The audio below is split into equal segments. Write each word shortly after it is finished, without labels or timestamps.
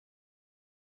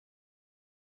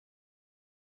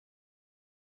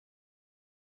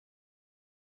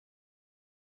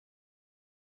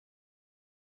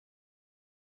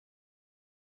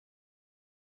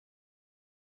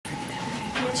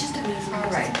All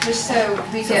right, just so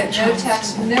we get no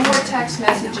more text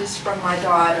messages from my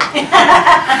daughter.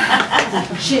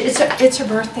 It's her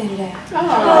birthday today.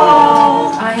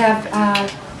 Oh. I have,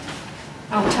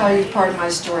 I'll tell you part of my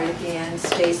story at the end.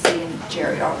 Stacy and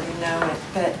Jerry already know it,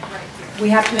 but we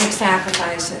have to make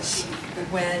sacrifices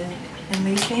and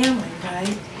leave family,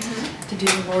 right? To do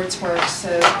the Lord's work.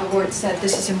 So the Lord said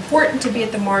this is important to be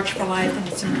at the March for Life, and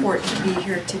it's important to be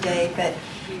here today. But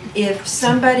if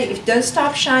don't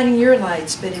stop shining your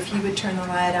lights, but if you would turn the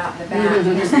light out in the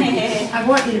back. I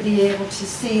want you to be able to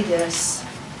see this.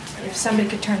 If somebody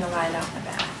could turn the light out in the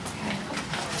back.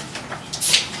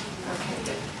 Okay,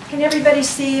 good. Can everybody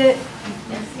see it?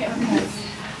 Yes.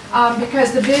 Okay.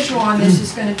 Because the visual on this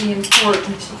is going to be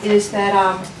important, is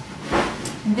that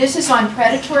this is on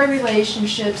predatory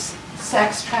relationships,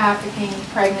 sex trafficking,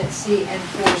 pregnancy, and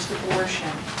forced abortion.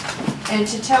 And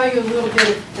to tell you a little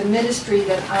bit of the ministry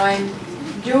that I'm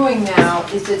doing now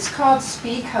is it's called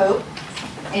Speak Hope,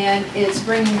 and it's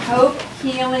bringing hope,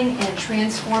 healing, and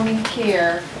transforming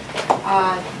care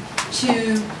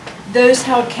to those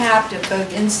held captive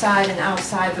both inside and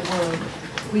outside the womb.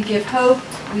 We give hope,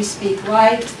 we speak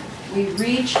light, we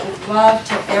reach with love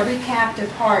till every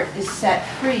captive heart is set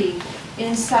free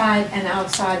inside and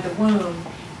outside the womb.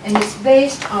 And it's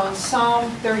based on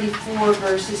Psalm 34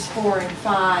 verses 4 and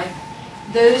 5.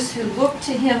 Those who look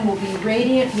to him will be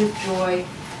radiant with joy.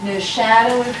 No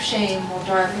shadow of shame will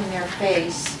darken their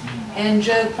face. And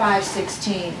Job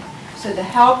 5:16. So the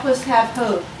helpless have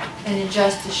hope, and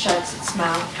injustice shuts its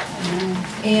mouth.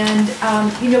 And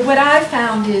what I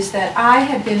found is that I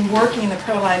have been working in the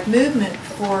pro-life movement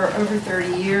for over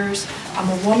 30 years. I'm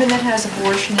a woman that has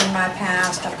abortion in my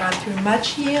past. I've gone through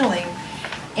much healing.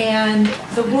 And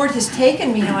the Lord has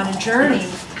taken me on a journey,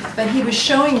 but he was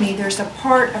showing me there's a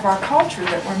part of our culture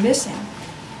that we're missing.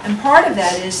 And part of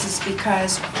that is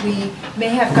because we may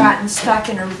have gotten stuck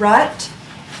in a rut.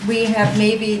 We have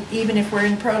maybe, even if we're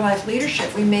in pro-life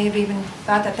leadership, we may have even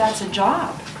thought that that's a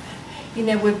job.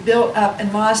 We've built up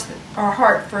and lost our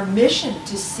heart for a mission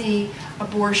to see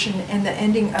abortion and the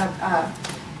ending of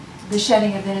the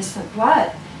shedding of innocent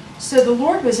blood. So the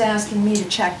Lord was asking me to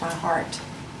check my heart.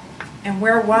 And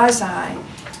where was I?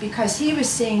 Because he was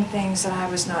seeing things that I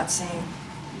was not seeing.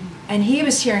 And he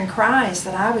was hearing cries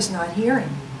that I was not hearing.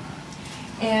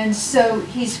 And so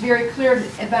he's very clear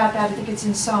about that. I think it's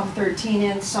in Psalm 13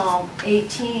 and Psalm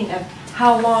 18 of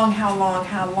how long,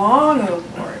 O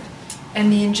Lord?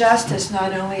 And the injustice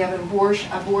not only of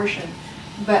abortion,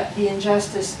 but the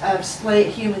injustice of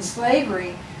human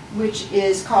slavery, which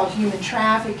is called human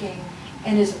trafficking,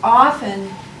 and is often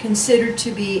considered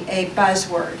to be a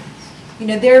buzzword.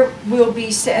 There will be,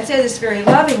 I say this very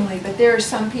lovingly, but there are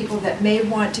some people that may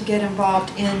want to get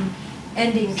involved in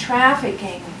ending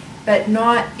trafficking, but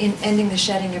not in ending the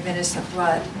shedding of innocent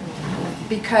blood.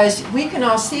 Because we can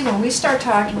all see when we start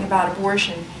talking about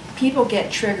abortion, people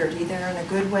get triggered, either in a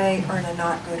good way or in a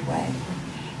not good way.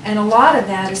 And a lot of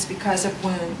that is because of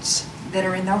wounds that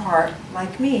are in their heart,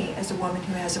 like me, as a woman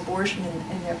who has abortion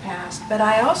in their past. But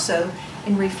I also,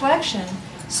 in reflection,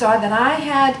 saw that I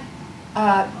had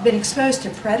been exposed to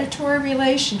predatory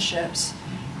relationships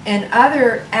and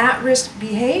other at-risk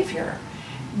behavior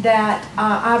that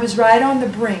I was right on the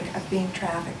brink of being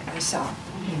trafficked myself.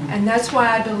 And that's why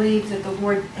I believe that the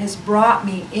Lord has brought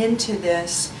me into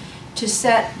this to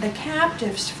set the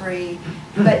captives free,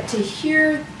 but to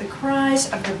hear the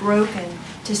cries of the broken,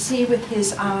 to see with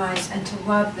his eyes, and to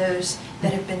love those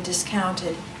that have been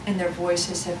discounted and their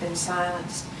voices have been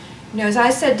silenced. As I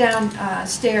said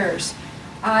downstairs,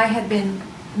 I had been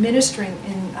ministering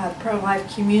in a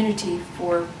pro-life community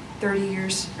for 30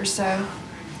 years or so.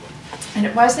 And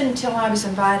it wasn't until I was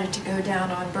invited to go down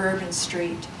on Bourbon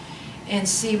Street and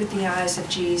see with the eyes of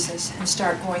Jesus and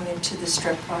start going into the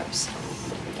strip clubs.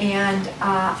 And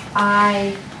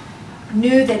I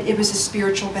knew that it was a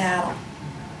spiritual battle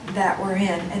that we're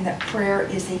in, and that prayer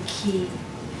is a key.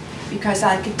 Because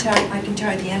I can tell you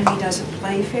the enemy doesn't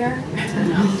play fair.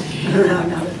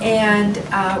 And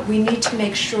we need to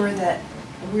make sure that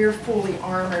we're fully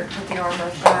armored with the armor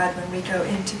of God when we go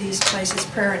into these places.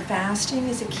 Prayer and fasting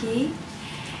is a key.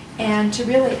 And to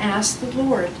really ask the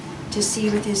Lord to see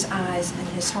with his eyes and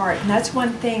his heart. And that's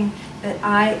one thing that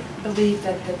I believe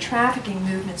that the trafficking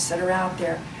movements that are out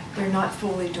there, they're not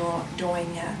fully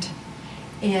doing yet.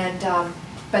 And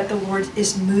but the Lord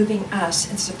is moving us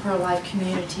as a pro-life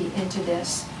community into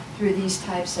this through these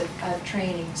types of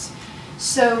trainings.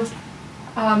 So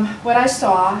what I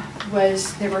saw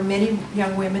was there were many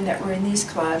young women that were in these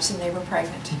clubs and they were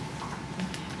pregnant.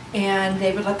 And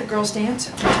they would let the girls dance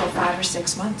until 5 or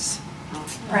 6 months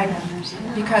pregnant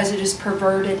because it is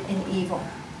perverted and evil.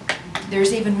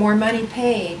 there's even more money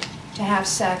paid to have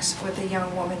sex with a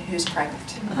young woman who's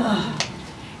pregnant.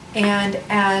 And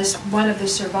as one of the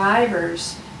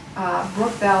survivors,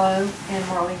 Brooke Bellow and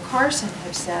Marlene Carson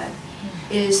have said,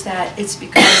 is that it's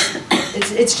because,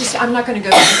 it's just, I'm not going to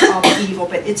go into all the evil,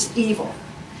 but it's evil.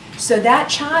 So that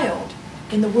child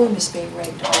in the womb is being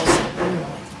raped also, literally.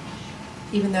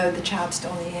 Even though the child's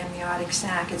still in the amniotic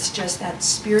sac, it's just that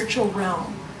spiritual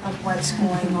realm of what's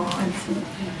going on.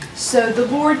 So the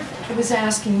Lord was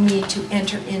asking me to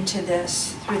enter into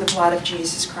this through the blood of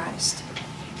Jesus Christ.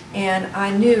 And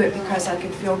I knew it because I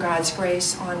could feel God's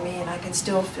grace on me, and I can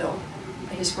still feel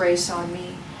His grace on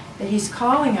me. That He's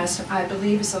calling us, I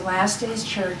believe, as the last days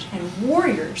church and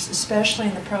warriors, especially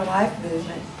in the pro-life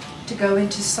movement, to go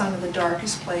into some of the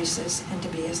darkest places and to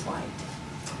be His light.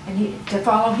 And to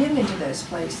follow Him into those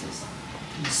places.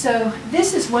 So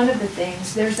this is one of the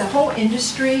things. There's a whole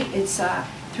industry. It's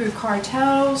through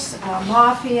cartels,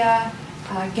 mafia,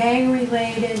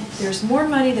 gang-related. There's more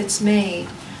money that's made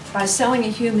by selling a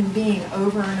human being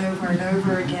over and over and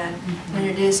over again than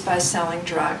it is by selling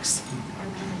drugs.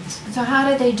 So how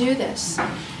do they do this?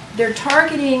 They're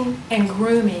targeting and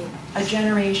grooming a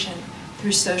generation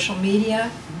through social media,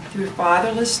 through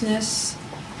fatherlessness,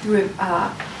 through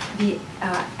the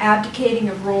abdicating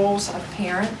of roles of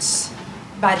parents,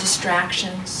 by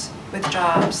distractions with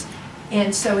jobs.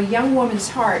 And so a young woman's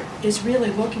heart is really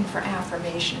looking for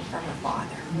affirmation from her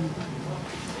father.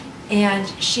 And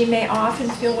she may often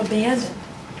feel abandoned.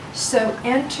 So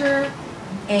enter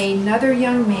another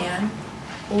young man,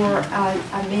 or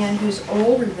a man who's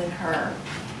older than her,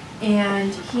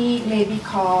 and he may be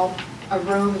called a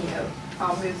Romeo.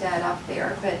 I'll move that up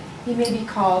there, but he may be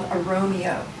called a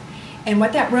Romeo. And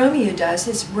what that Romeo does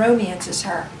is romances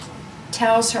her,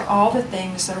 tells her all the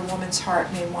things that a woman's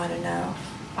heart may want to know.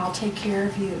 I'll take care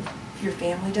of you. Your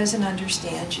family doesn't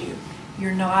understand you.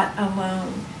 You're not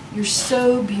alone. You're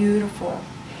so beautiful.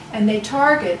 And they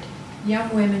target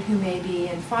young women who may be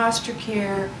in foster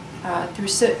care, through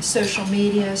social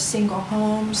media, single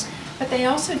homes, but they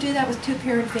also do that with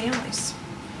two-parent families,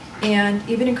 and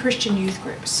even in Christian youth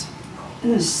groups.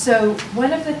 So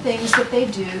one of the things that they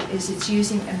do is it's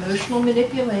using emotional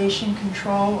manipulation,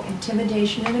 control,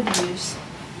 intimidation and abuse,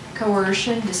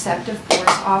 coercion, deceptive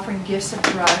force, offering gifts of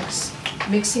drugs,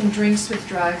 mixing drinks with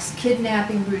drugs,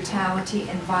 kidnapping, brutality,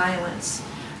 and violence.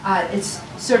 It's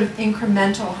sort of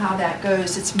incremental how that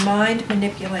goes. It's mind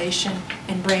manipulation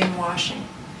and brainwashing.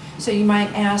 So you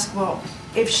might ask, well,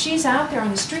 if she's out there on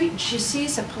the street and she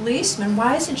sees a policeman,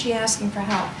 why isn't she asking for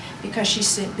help? Because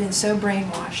she's been so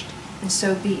brainwashed and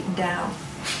so beaten down.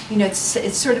 You know, it's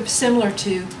sort of similar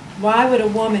to, why would a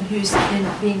woman who's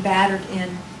being battered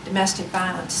in domestic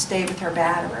violence stay with her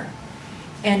batterer?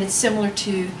 And it's similar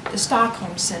to the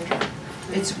Stockholm Syndrome.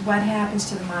 It's what happens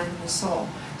to the mind and the soul.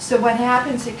 So what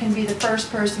happens, it can be the first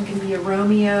person can be a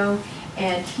Romeo,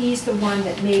 and he's the one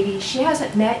that maybe she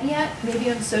hasn't met yet,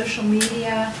 maybe on social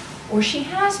media, or she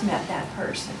has met that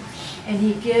person. And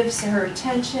he gives her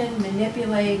attention,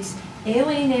 manipulates,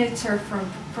 alienates her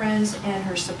from friends and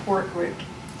her support group.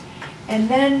 And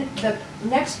then the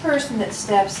next person that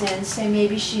steps in, say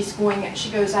maybe she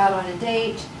goes out on a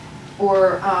date,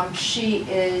 or she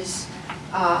is,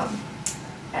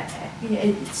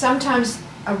 sometimes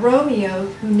a Romeo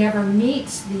who never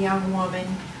meets the young woman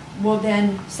will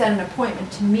then set an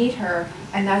appointment to meet her,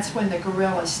 and that's when the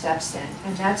gorilla steps in,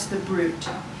 and that's the brute.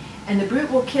 And the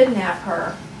brute will kidnap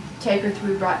her, take her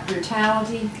through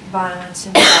brutality, violence,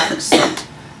 and drugs.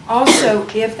 Also,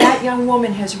 if that young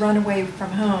woman has run away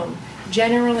from home,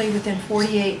 generally within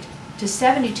 48 to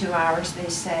 72 hours, they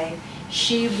say,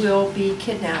 she will be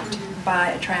kidnapped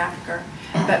by a trafficker.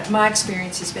 But my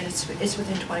experience has been it's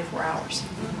within 24 hours.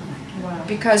 Wow.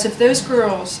 Because if those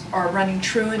girls are running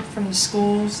truant from the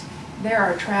schools, there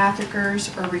are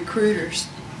traffickers or recruiters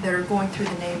that are going through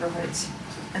the neighborhoods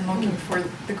and looking for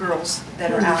the girls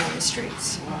that are out in the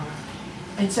streets.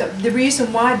 And so the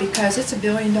reason why, because it's $1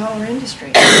 billion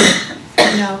industry.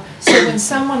 You know, so when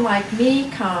someone like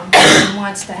me comes and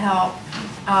wants to help,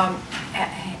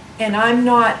 and I'm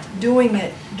not doing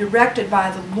it directed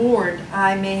by the Lord,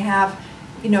 I may have,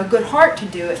 you know, a good heart to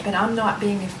do it, but I'm not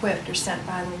being equipped or sent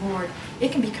by the Lord,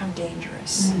 it can become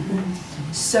dangerous.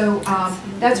 So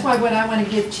that's why what I want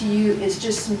to give to you is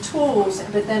just some tools,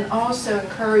 but then also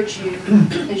encourage you,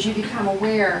 as you become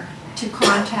aware, to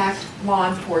contact law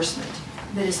enforcement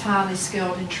that is highly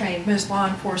skilled and trained. Most law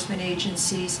enforcement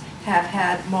agencies have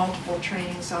had multiple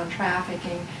trainings on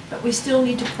trafficking, but we still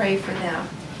need to pray for them,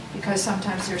 because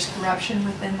sometimes there's corruption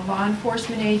within the law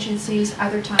enforcement agencies.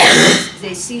 Other times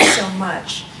they see so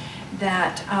much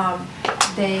that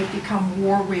they become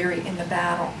war weary in the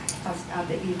battle. of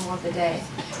the evil of the day.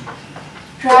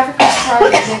 Traffickers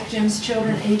target victims,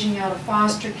 children aging out of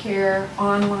foster care,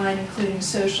 online, including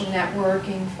social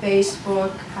networking,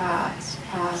 Facebook,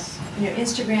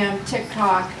 Instagram,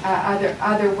 TikTok,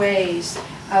 other ways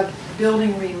of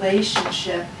building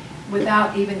relationship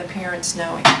without even the parents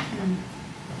knowing,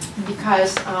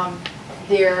 because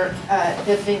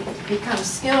they've become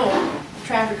skilled.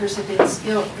 Traffickers have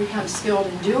become skilled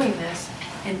in doing this,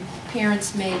 and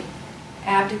parents may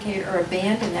abdicate or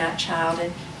abandon that child,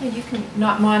 and you can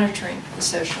not monitoring the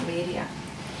social media.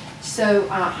 So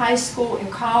high school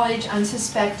and college,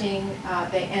 unsuspecting,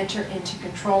 they enter into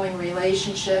controlling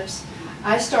relationships.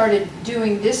 I started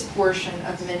doing this portion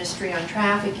of ministry on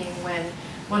trafficking when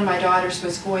one of my daughters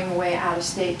was going away out of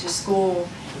state to school,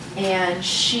 and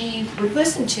she would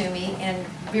listen to me, and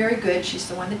very good, she's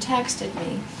the one that texted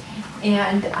me,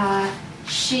 and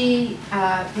she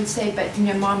would say, but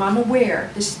Mom, I'm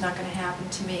aware this is not going to happen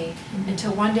to me,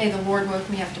 until one day the Lord woke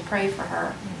me up to pray for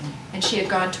her, and she had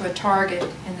gone to a Target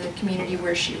in the community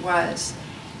where she was,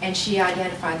 and she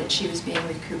identified that she was being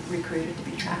recruited to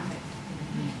be trafficked.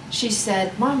 She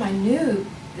said, Mom, I knew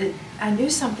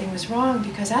something was wrong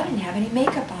because I didn't have any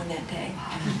makeup on that day.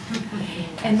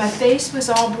 And my face was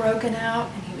all broken out,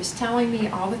 and he was telling me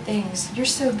all the things. You're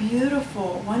so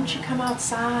beautiful. Why don't you come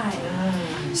outside?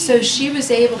 So she was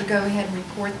able to go ahead and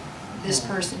report this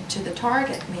person to the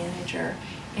Target manager.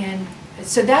 And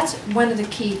so that's one of the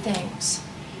key things.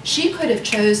 She could have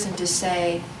chosen to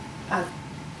say,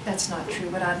 that's not true.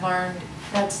 What I learned,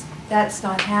 that's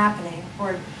not happening,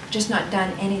 or just not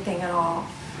done anything at all.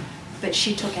 But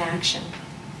she took action.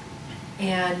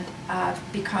 And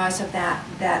because of that,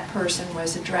 that person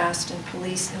was addressed, and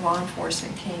police and law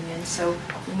enforcement came in. So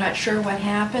I'm not sure what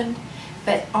happened,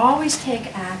 but always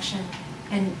take action,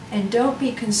 and don't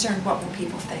be concerned what will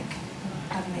people think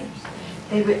of me.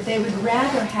 They would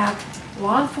rather have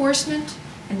law enforcement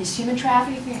and these human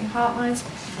trafficking hotlines,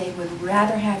 they would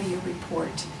rather have you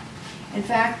report. In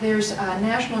fact, there's a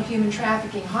National Human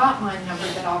Trafficking Hotline number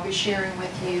that I'll be sharing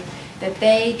with you that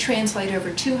they translate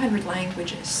over 200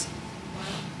 languages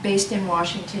based in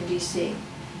Washington, D.C.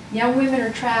 Young women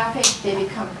are trafficked, they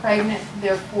become pregnant,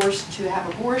 they're forced to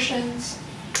have abortions.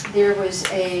 There was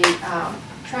a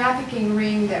trafficking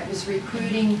ring that was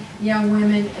recruiting young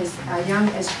women as young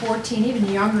as 14,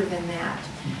 even younger than that.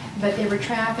 But they were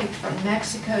trafficked from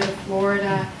Mexico to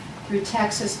Florida, through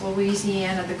Texas,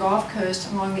 Louisiana, the Gulf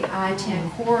Coast, along the I-10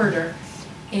 corridor.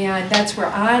 And that's where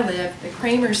I live. The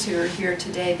Kramers who are here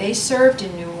today, they served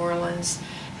in New Orleans.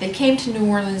 They came to New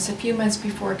Orleans a few months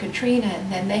before Katrina,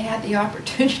 and then they had the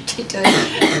opportunity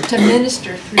to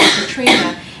minister through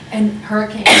Katrina and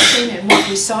Hurricane Katrina. And what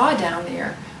we saw down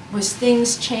there was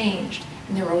things changed,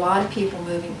 and there were a lot of people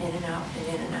moving in and out and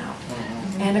in and out,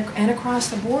 and across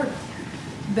the border.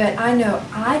 But I know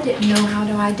I didn't know how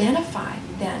to identify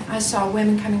then. I saw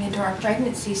women coming into our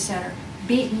pregnancy center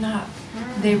beaten up.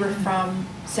 They were from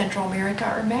Central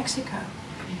America or Mexico,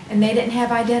 and they didn't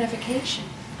have identification.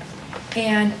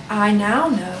 And I now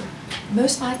know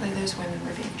most likely those women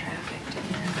were being trafficked,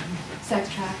 sex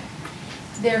trafficked.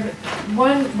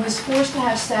 One was forced to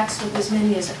have sex with as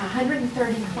many as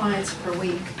 130 clients per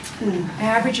week.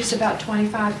 Average is about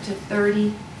 25 to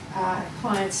 30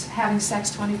 clients having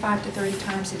sex 25 to 30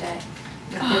 times a day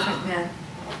with different men.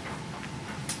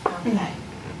 Okay.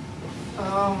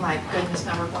 Oh my goodness,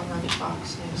 now we're going on to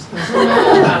Fox News.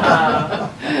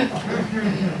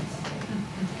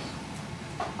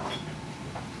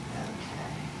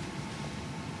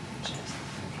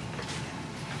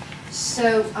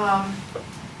 So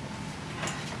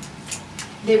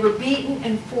they were beaten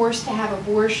and forced to have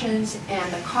abortions,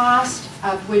 and the cost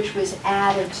of which was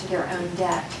added to their own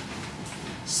debt.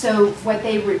 So what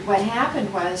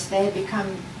happened was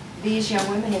these young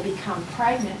women had become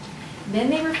pregnant. Then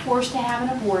they were forced to have an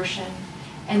abortion,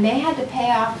 and they had to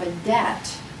pay off a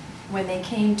debt when they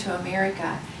came to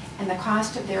America, and the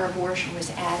cost of their abortion was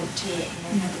added to it, and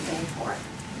they had to pay for it.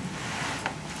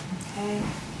 Okay.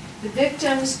 The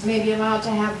victims may be allowed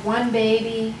to have one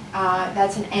baby.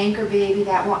 That's an anchor baby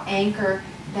that will anchor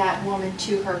that woman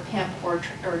to her pimp or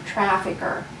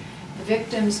trafficker. The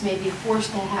victims may be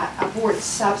forced to abort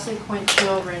subsequent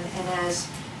children, and as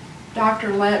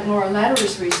Dr. Laura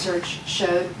Lederer's research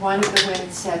showed, one of the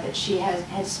women said that she has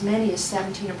as many as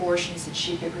 17 abortions that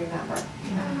she could remember.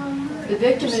 The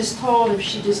victim is told if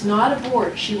she does not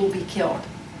abort, she will be killed.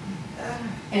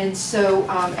 And so,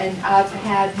 and I've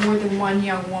had more than one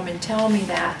young woman tell me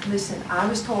that, listen, I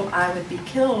was told I would be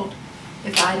killed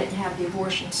if I didn't have the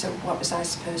abortion, so what was I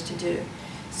supposed to do?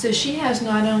 So she has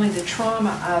not only the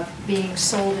trauma of being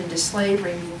sold into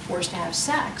slavery and being forced to have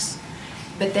sex,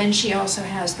 But then she also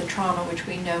has the trauma, which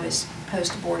we know is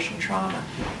post-abortion trauma,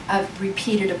 of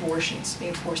repeated abortions,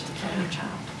 being forced to kill her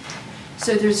child.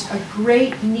 So there's a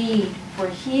great need for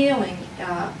healing,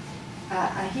 a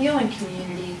healing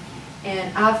community,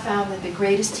 and I've found that the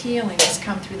greatest healing has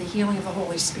come through the healing of the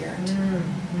Holy Spirit.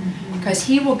 Because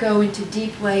He will go into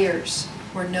deep layers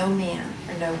where no man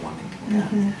or no woman can go.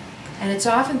 And it's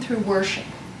often through worship.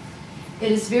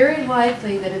 It is very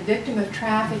likely that a victim of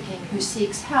trafficking who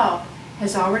seeks help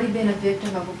has already been a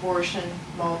victim of abortion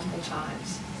multiple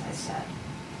times, as I said.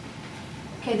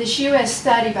 Okay, this U.S.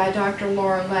 study by Dr.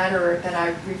 Laura Lederer that I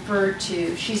referred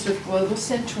to, she's with Global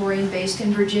Centurion based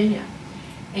in Virginia.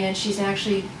 And she's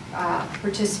actually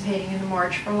participating in the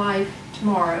March for Life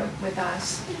tomorrow with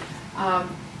us.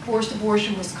 Forced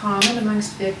abortion was common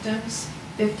amongst victims.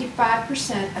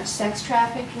 55% of sex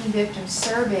trafficking victims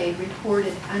surveyed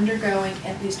reported undergoing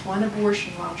at least one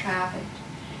abortion while trafficked.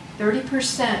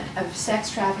 30% of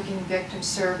sex trafficking victims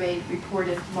surveyed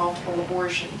reported multiple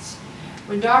abortions.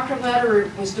 When Dr. Lederer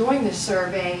was doing this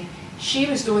survey, she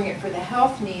was doing it for the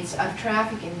health needs of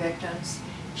trafficking victims.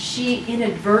 She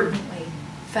inadvertently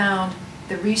found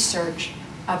the research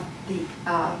of the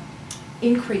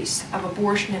increase of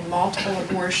abortion and multiple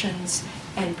abortions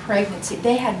and pregnancy.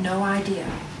 They had no idea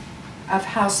of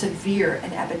how severe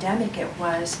an epidemic it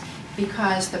was,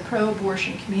 because the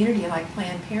pro-abortion community, like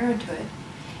Planned Parenthood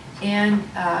and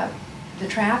the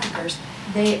traffickers,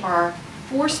 they are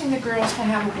forcing the girls to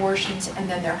have abortions, and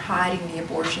then they're hiding the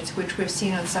abortions, which we've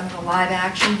seen on some of the live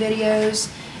action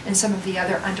videos and some of the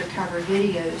other undercover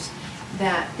videos,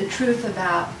 that the truth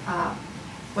about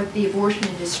what the abortion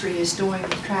industry is doing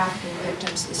with trafficking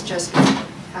victims is just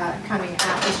coming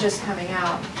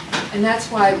out. And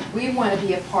that's why we want to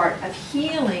be a part of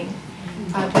healing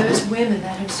those women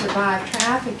that have survived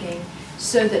trafficking,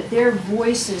 so that their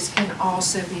voices can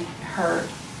also be heard,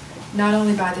 not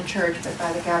only by the church but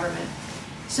by the government.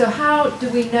 So how do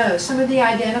we know? Some of the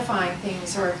identifying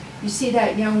things are, you see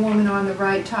that young woman on the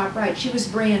right, top right, she was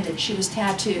branded, she was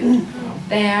tattooed.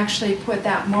 They actually put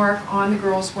that mark on the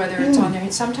girls, whether it's on their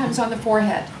head, sometimes on the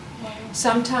forehead.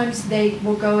 Sometimes they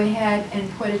will go ahead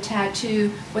and put a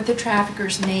tattoo with the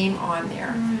trafficker's name on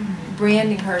there,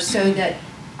 branding her so that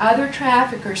other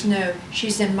traffickers know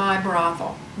she's in my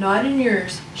brothel, not in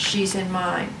yours, she's in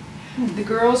mine. The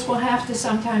girls will have to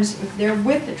sometimes, if they're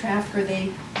with the trafficker,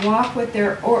 they walk with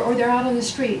their, or they're out on the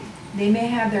street, they may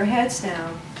have their heads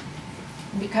down,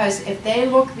 because if they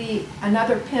look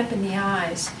another pimp in the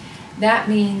eyes, that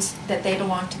means that they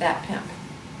belong to that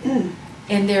pimp.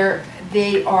 And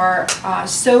they are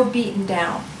so beaten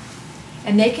down.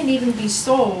 And they can even be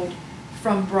sold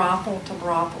from brothel to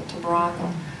brothel to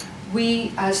brothel.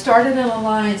 We started an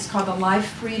alliance called the Life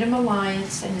Freedom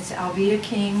Alliance, and it's Alveda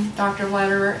King, Dr.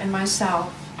 Lederer, and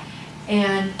myself,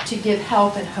 and to give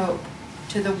help and hope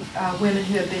to the women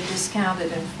who have been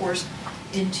discounted and forced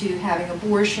into having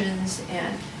abortions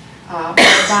and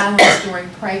violence during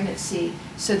pregnancy,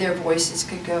 so their voices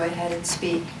could go ahead and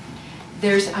speak.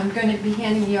 I'm going to be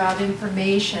handing you out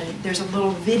information. There's a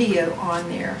little video on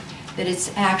there that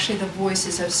it's actually the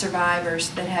voices of survivors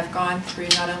that have gone through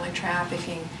not only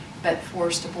trafficking but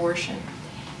forced abortion.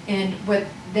 And what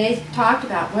they talked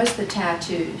about was the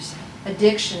tattoos,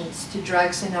 addictions to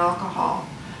drugs and alcohol.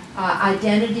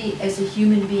 Identity as a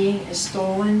human being is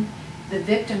stolen. The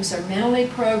victims are mentally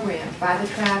programmed by the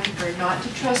trafficker not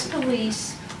to trust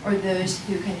police or those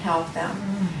who can help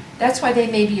them. That's why they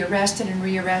may be arrested and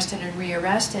rearrested and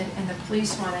rearrested, and the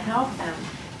police want to help them,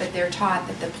 but they're taught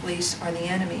that the police are the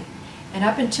enemy. And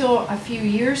up until a few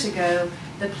years ago,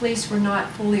 the police were not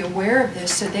fully aware of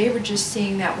this, so they were just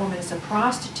seeing that woman as a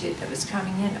prostitute that was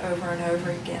coming in over and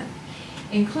over again,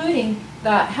 including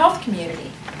the health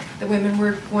community. The women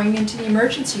were going into the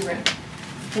emergency room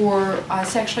for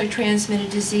sexually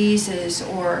transmitted diseases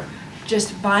or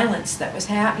just violence that was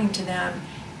happening to them,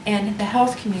 and the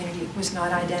health community was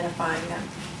not identifying them.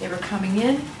 They were coming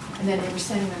in, and then they were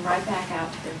sending them right back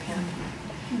out to their pimp.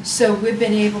 So we've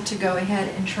been able to go ahead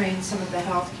and train some of the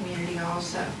health community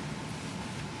also.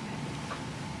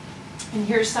 And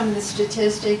here's some of the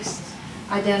statistics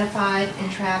identified in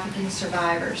trafficking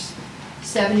survivors.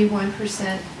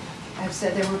 71% have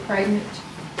said they were pregnant,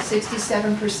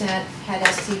 67% had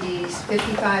STDs,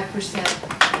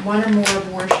 55% one or more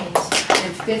abortions,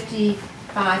 and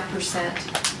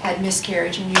 55% had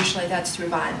miscarriage, and usually that's through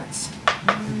violence.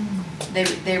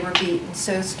 They were beaten,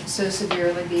 so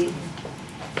severely beaten.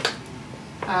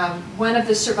 One of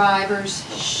the survivors,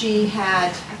 she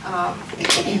had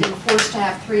been forced to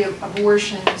have 3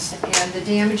 abortions, and the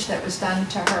damage that was done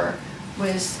to her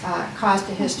was caused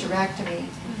a hysterectomy.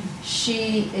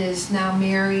 She is now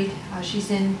married. She's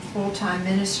in full-time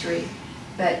ministry.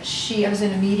 But I was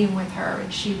in a meeting with her,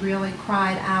 and she really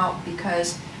cried out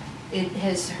because it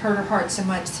has hurt her heart so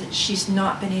much that she's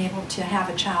not been able to have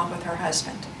a child with her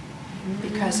husband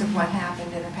because of what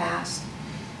happened in the past.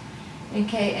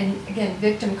 Okay, and again,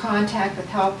 victim contact with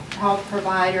health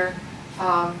provider.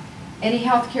 Any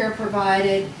health care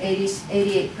provided,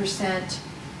 88%.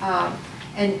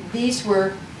 And these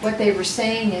were, what they were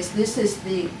saying is this is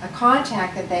a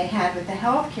contact that they had with the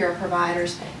health care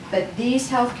providers, but these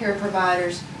health care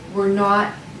providers were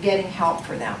not getting help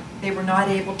for them. They were not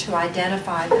able to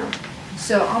identify them.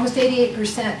 So almost 88%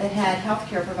 that had health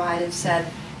care provided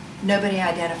said nobody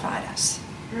identified us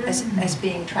as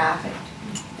being trafficked.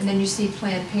 And then you see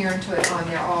Planned Parenthood on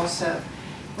there also.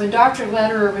 When Dr.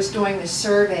 Lederer was doing the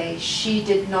survey, she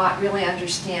did not really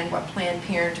understand what Planned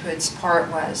Parenthood's part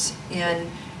was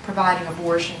in providing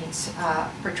abortions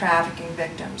for trafficking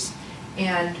victims.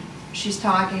 And she's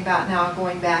talking about now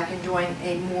going back and doing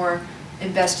a more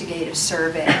investigative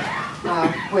survey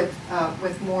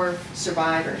with more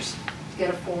survivors to get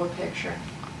a fuller picture.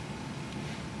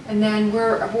 And then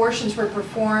where abortions were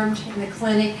performed in the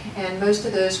clinic, and most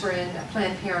of those were in a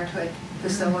Planned Parenthood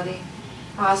facility.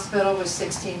 Hospital was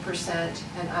 16%,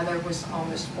 and other was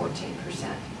almost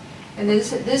 14%. And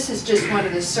this is just one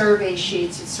of the survey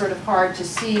sheets. It's sort of hard to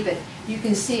see, but you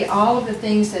can see all of the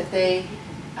things that they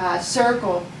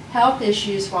circle, health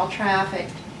issues while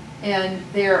trafficked, and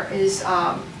there is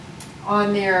on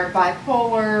there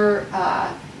bipolar,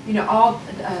 all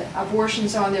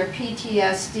abortions on there,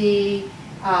 PTSD,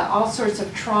 all sorts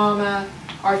of trauma,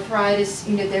 arthritis.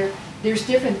 There's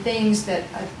different things that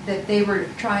they were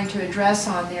trying to address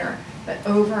on there, but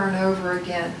over and over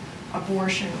again,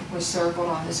 abortion was circled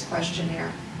on this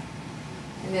questionnaire.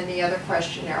 And then the other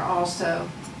questionnaire also,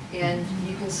 and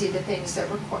you can see the things that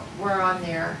were on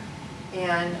there.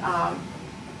 And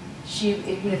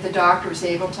even if the doctor was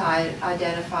able to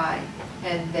identify,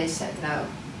 and they said no.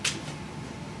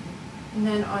 And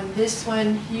then on this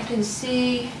one, you can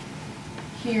see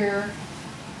here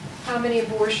how many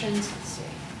abortions, let's see,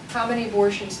 how many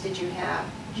abortions did you have?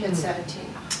 She had 17.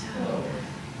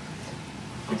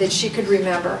 That she could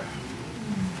remember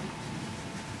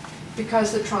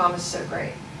because the trauma is so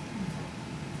great.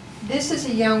 This is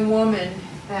a young woman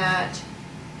that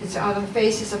is on the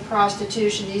faces of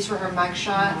prostitution. These were her mug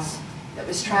shots that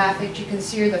was trafficked. You can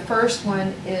see her, the first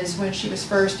one is when she was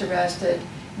first arrested.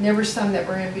 And there were some that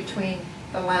were in between.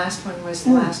 The last one was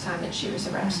the last time that she was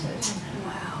arrested.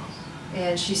 Wow.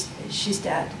 And she's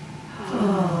dead.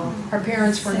 Oh. Her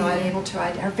parents were not able to,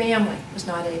 her family was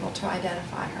not able to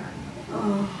identify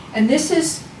her. And this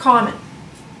is common.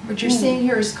 What you're seeing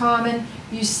here is common.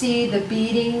 You see the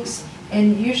beatings,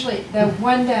 and usually the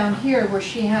one down here where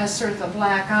she has sort of a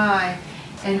black eye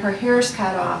and her hair's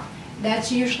cut off,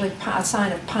 that's usually a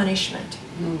sign of punishment.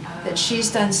 That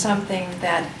she's done something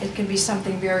that, it can be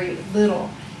something very little,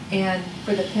 and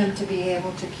for the pimp to be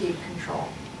able to keep control.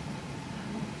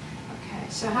 Okay,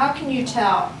 so how can you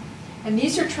tell? And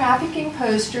these are trafficking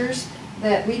posters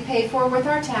that we pay for with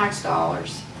our tax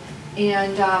dollars.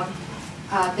 And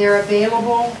they're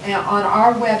available on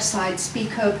our website,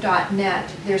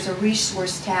 speakhope.net. There's a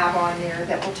resource tab on there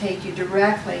that will take you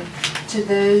directly to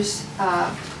those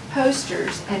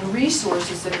posters and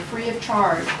resources that are free of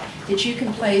charge that you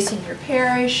can place in your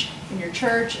parish, in your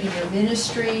church, in your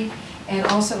ministry. And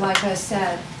also, like I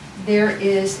said, there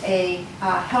is a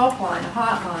helpline, a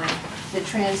hotline that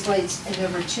translates in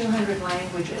over 200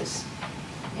 languages.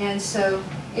 And so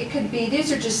it could be,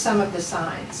 these are just some of the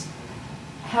signs.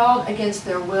 Held against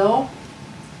their will,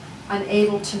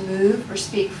 unable to move or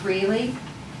speak freely.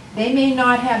 They may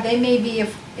not have, they may be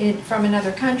from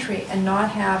another country and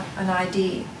not have an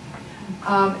ID.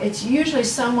 It's usually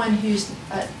someone who's,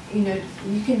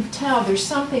 you can tell there's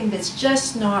something that's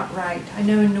just not right. I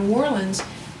know in New Orleans,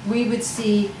 we would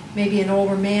see maybe an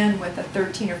older man with a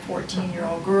 13 or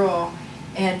 14-year-old girl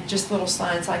and just little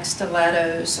signs like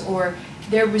stilettos, or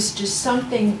there was just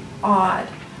something odd.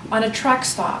 On a truck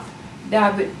stop,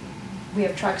 we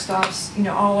have truck stops,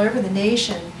 all over the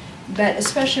nation, but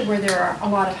especially where there are a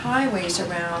lot of highways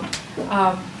around.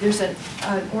 There's an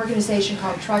organization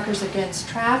called Truckers Against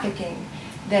Trafficking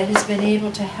that has been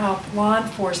able to help law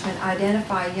enforcement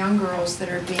identify young girls that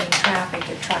are being trafficked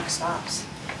at truck stops,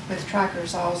 with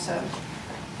truckers also.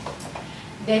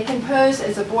 They can pose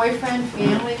as a boyfriend,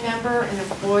 family member, an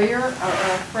employer, or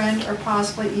a friend, or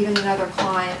possibly even another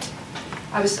client.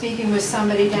 I was speaking with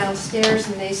somebody downstairs,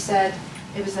 and they said,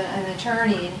 it was an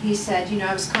attorney, and he said,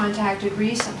 I was contacted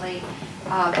recently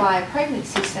by a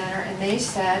pregnancy center, and they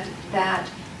said that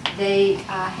they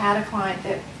had a client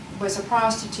that was a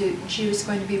prostitute, and she was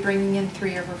going to be bringing in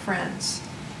 3 of her friends.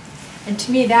 And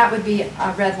to me, that would be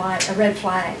a red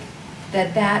flag,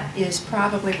 that is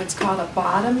probably what's called a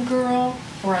bottom girl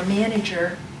or a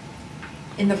manager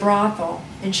in the brothel,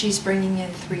 and she's bringing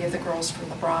in 3 of the girls from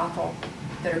the brothel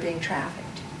that are being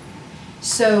trafficked.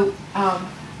 So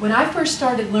when I first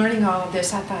started learning all of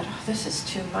this, I thought, oh, this is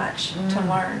too much to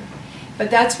learn.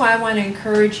 But that's why I want to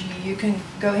encourage you. You can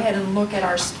go ahead and look at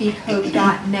our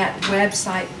speakhope.net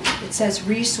website. It says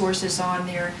resources on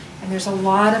there, and there's a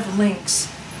lot of links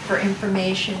for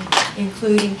information,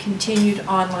 including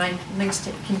links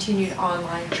to continued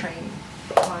online training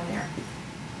on there.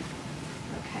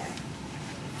 Okay.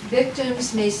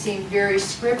 Victims may seem very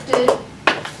scripted,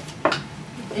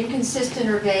 inconsistent,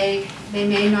 or vague. They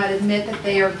may not admit that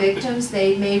they are victims.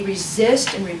 They may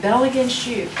resist and rebel against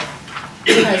you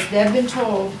because they've been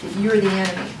told that you're the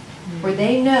enemy, or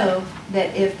they know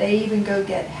that if they even go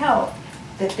get help,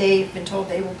 that they've been told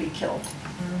they will be killed.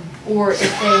 Or if they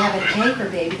have an anchor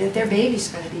baby, that their baby's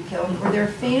going to be killed, or their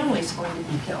family's going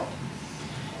to be killed.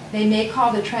 They may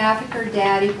call the trafficker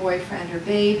daddy, boyfriend, or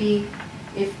baby.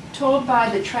 If told by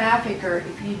the trafficker,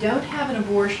 if you don't have an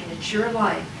abortion, it's your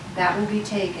life that will be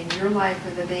taken, your life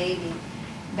or the baby.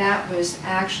 That was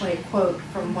actually a quote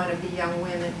from one of the young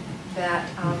women that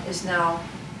is now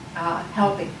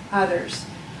helping others.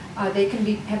 They can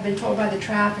have been told by the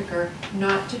trafficker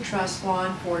not to trust law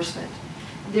enforcement.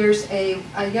 There's a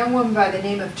young woman by the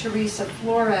name of Teresa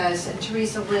Flores, and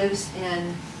Teresa lives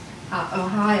in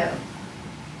Ohio.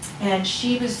 And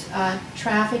she was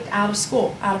trafficked out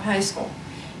of high school.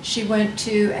 She went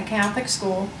to a Catholic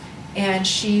school, and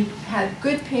she had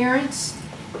good parents,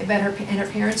 and her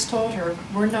parents told her,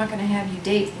 we're not going to have you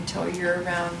date until you're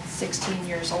around 16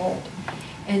 years old.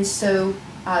 And so,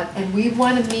 and we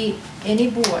want to meet any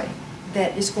boy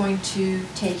that is going to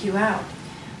take you out.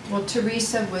 Well,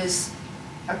 Teresa was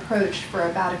approached for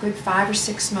about a good 5 or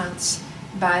 6 months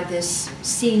by this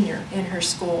senior in her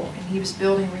school, and he was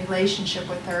building a relationship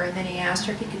with her, and then he asked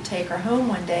her if he could take her home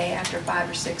one day after 5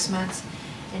 or 6 months,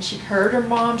 and she heard her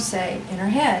mom say in her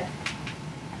head,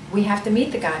 we have to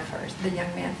meet the guy first, the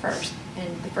young man first.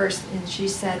 And she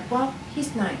said, well,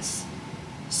 he's nice.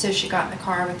 So she got in the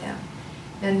car with him.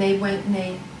 Then they went and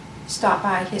they stopped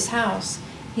by his house.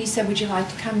 He said, would you like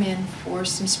to come in for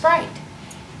some Sprite?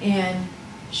 And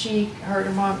she heard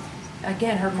her mom and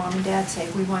dad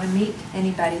say, we want to meet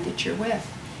anybody that you're with.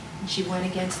 And she went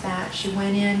against that. She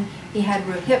went in, he had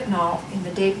Rohypnol,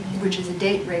 which is a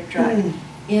date rape drug,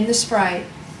 in the Sprite.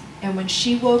 And when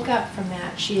she woke up from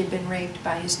that, she had been raped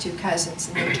by his 2 cousins,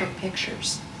 and they took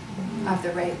pictures of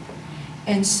the rape.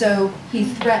 And so he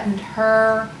threatened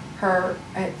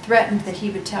threatened that he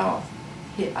would tell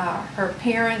her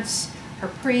parents, her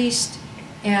priest,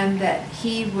 and that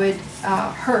he would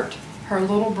hurt her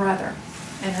little brother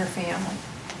and her family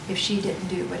if she didn't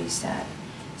do what he said.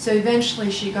 So eventually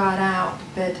she got out,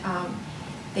 but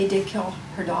they did kill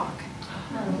her dog.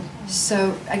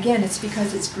 So again, it's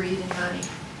because it's greed and money.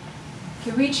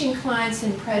 Okay, reaching clients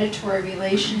in predatory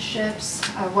relationships,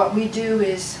 what we do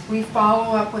is we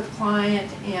follow up with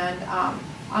client, and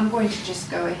I'm going to just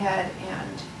go ahead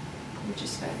and we'll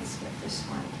just go ahead and skip this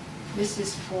one. This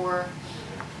is for,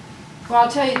 well, I'll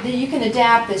tell you that you can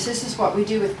adapt this. This is what we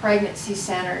do with pregnancy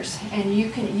centers, and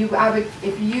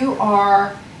if you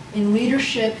are in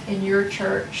leadership in your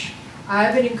church,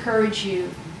 I would encourage you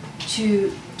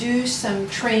to do some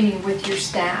training with your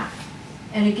staff.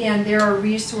 And again, there are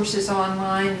resources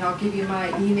online, and I'll give you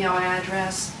my email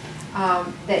address,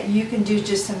 that you can do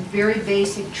just some very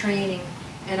basic training.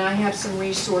 And I have some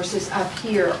resources up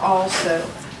here also.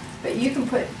 But you can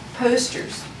put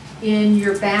posters in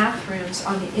your bathrooms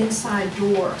on the inside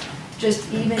door, just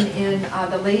even in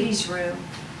the ladies' room.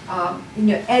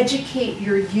 Educate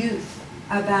your youth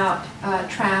about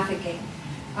trafficking.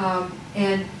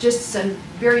 And just some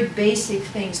very basic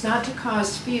things, not to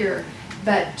cause fear,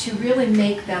 but to really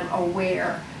make them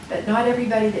aware that not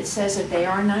everybody that says that they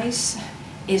are nice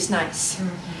is nice.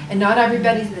 And not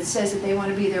everybody that says that they want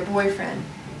to be their boyfriend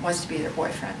wants to be their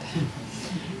boyfriend.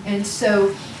 And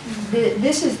so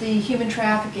this is the human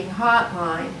trafficking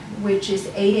hotline, which is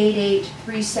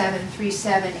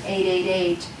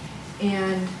 888-3737-888.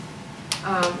 And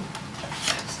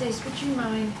Stace, would you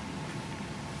mind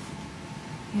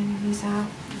handing these out?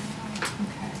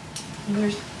 Okay.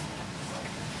 And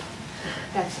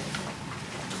that's it.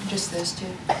 Just those 2.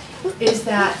 Is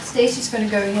that Stacy's going to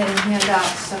go ahead and hand out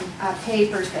some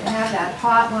papers that have that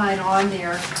hotline on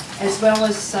there, as well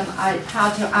as some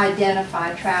how to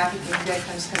identify trafficking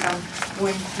victims, because I'm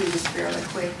going through this fairly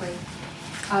quickly.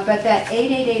 But that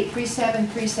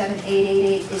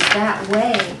 888-3737-888 is that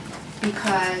way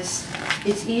because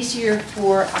it's easier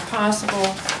for a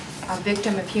possible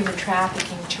victim of human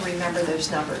trafficking to remember those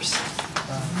numbers.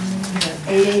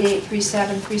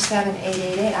 888-3737,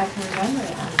 888, I can remember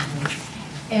that.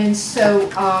 And so,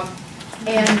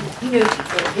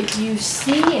 if you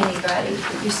see anybody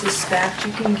that you suspect,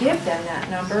 you can give them that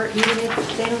number, even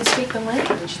if they don't speak the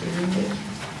language that you do.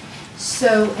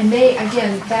 So, and they,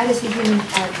 again, that is the human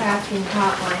trafficking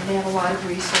hotline. They have a lot of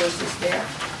resources there.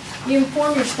 You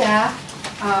inform your staff.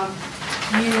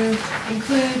 You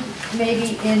include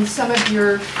maybe in some of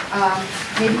your,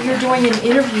 maybe you're doing an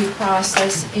interview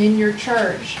process in your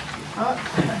church. Oh,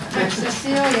 there's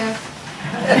Cecilia.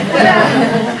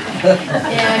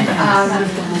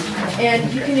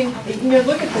 And you can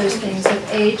look at those things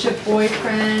of age of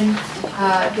boyfriend,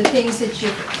 the things that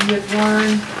you've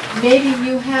learned. Maybe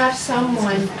you have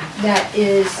someone that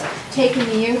is taking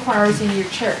the inquiries in your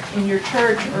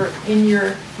church or in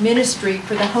your ministry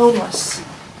for the homeless.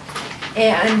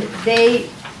 And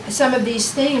some of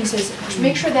these things is to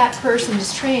make sure that person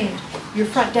is trained. Your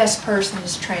front desk person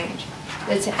is trained.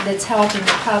 That's helping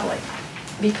the public,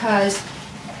 because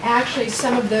actually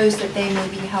some of those that they may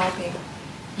be helping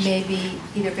may be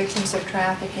either victims of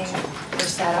trafficking or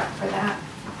set up for that.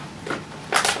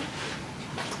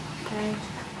 Okay.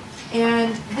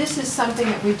 And this is something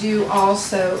that we do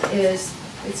also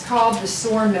it's called the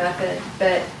SOAR method,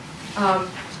 but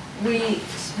we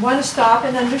want to stop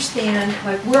and understand,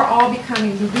 like we're all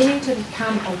beginning to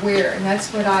become aware, and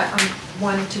that's what I'm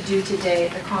wanting to do today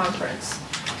at the conference.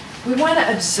 We want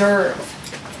to observe.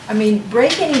 I mean,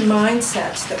 break any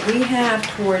mindsets that we have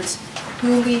towards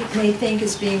who we may think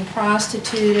is being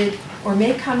prostituted or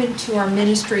may come into our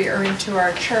ministry or into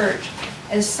our church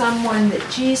as someone that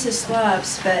Jesus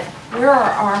loves, but where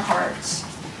are our hearts?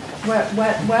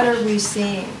 What are we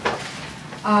seeing?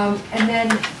 And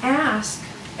then ask,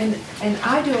 and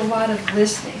I do a lot of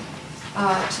listening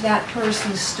to that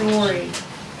person's story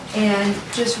and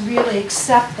just really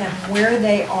accept them where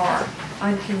they are,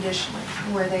 unconditionally,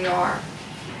 where they are.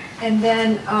 And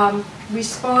then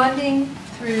responding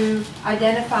through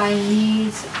identifying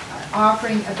needs,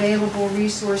 offering available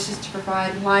resources to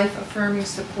provide life-affirming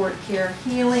support care,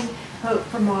 healing, hope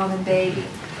for mom and baby.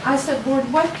 I said,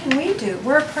 Lord, what can we do?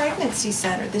 We're a pregnancy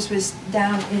center. This was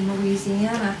down in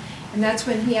Louisiana, and that's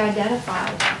when he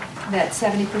identified that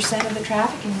 70% of the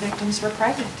trafficking victims were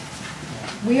pregnant.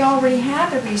 We already had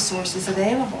the resources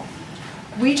available.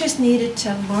 We just needed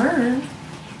to learn,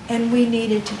 and we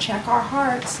needed to check our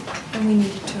hearts, and we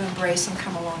needed to embrace and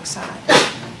come alongside.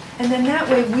 And then that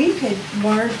way we could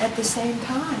learn at the same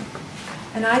time.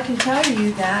 And I can tell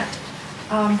you that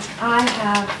I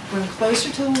have grown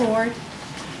closer to the Lord.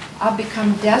 I've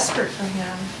become desperate for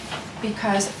Him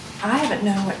because I haven't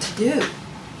known what to do.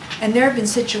 And there have been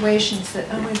situations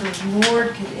that only the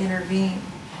Lord could intervene.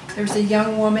 There was a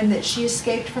young woman that she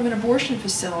escaped from an abortion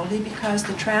facility because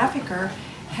the trafficker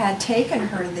had taken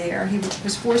her there. He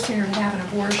was forcing her to have an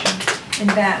abortion in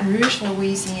Baton Rouge,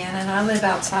 Louisiana, and I live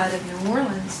outside of New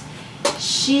Orleans.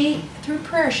 She, through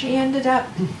prayer, she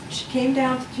came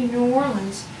down to New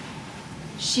Orleans.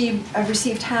 She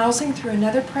received housing through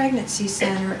another pregnancy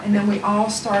center, and then we all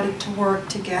started to work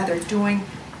together, doing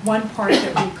one part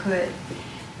that we could.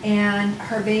 And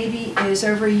her baby is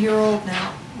over a year old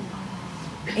now.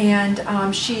 And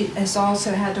she has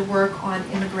also had to work on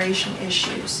immigration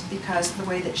issues because of the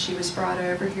way that she was brought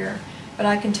over here. But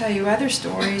I can tell you other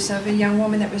stories of a young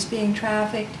woman that was being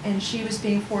trafficked, and she was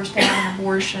being forced to have an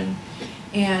abortion,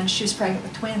 and she was pregnant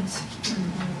with twins.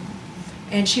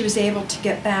 And she was able to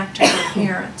get back to her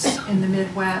parents in the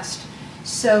Midwest.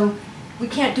 So we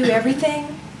can't do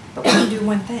everything, but we can do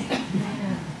one thing.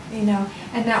 You know,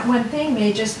 and that one thing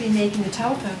may just be making a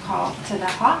telephone call to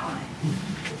that hotline.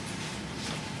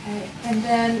 Okay. And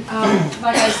then,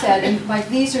 like I said, and like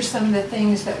these are some of the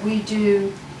things that we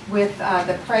do with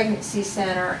the pregnancy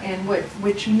center, and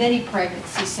which many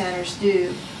pregnancy centers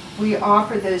do. We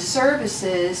offer those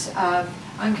services of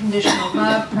unconditional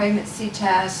love, pregnancy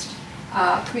test,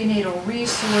 prenatal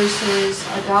resources,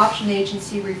 adoption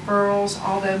agency referrals,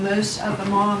 although most of the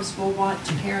moms will want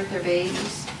to parent their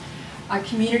babies, a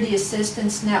community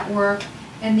assistance network.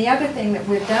 And the other thing that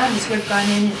we've done is we've gone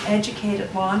in and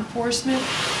educated law enforcement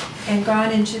and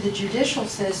gone into the judicial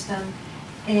system,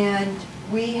 and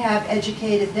we have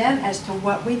educated them as to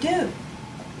what we do.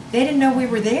 They didn't know we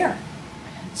were there.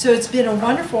 So it's been a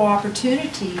wonderful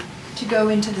opportunity to go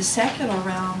into the secular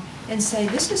realm and say,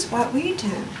 this is what we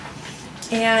do.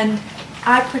 And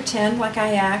I pretend like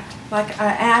I act like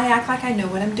I know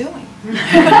what I'm doing.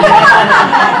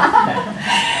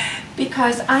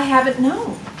 Because I haven't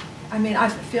known. I mean, I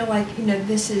feel like, you know,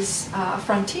 this is a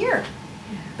frontier.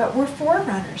 but we're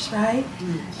forerunners, right?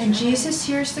 And Jesus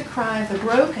hears the cry of the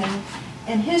broken,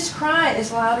 and his cry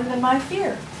is louder than my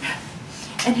fear.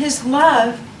 And his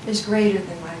love is greater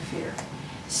than my fear.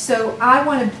 So I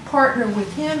want to partner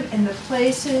with him in the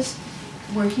places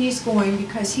where he's going,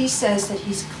 because he says that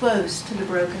he's close to the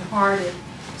brokenhearted.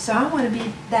 So I want to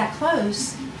be that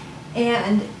close.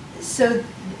 And so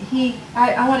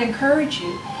I want to encourage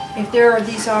you, if there are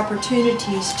these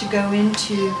opportunities to go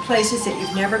into places that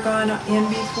you've never gone in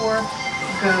before,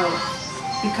 go,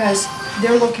 because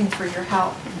they're looking for your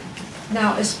help.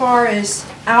 Now, as far as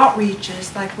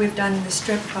outreaches, like we've done in the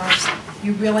strip clubs,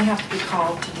 you really have to be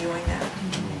called to doing that.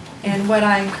 And what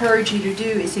I encourage you to do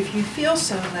is, if you feel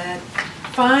so led,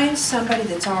 find somebody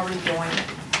that's already doing it,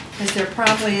 because there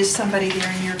probably is somebody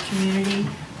there in your community.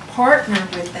 Partner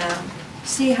with them,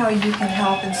 see how you can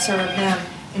help and serve them,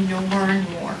 and you'll learn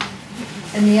more.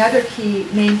 And the other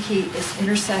main key is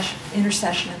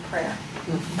intercession and prayer.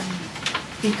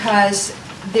 Because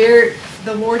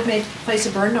the Lord may place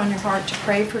a burden on your heart to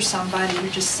pray for somebody.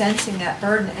 You're just sensing that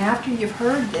burden after you've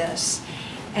heard this.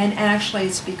 And actually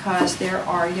it's because there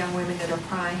are young women that are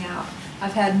crying out.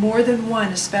 I've had more than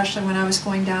one, especially when I was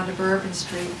going down to Bourbon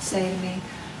Street, say to me,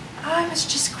 I was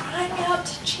just crying out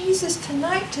to Jesus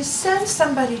tonight to send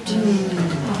somebody to me.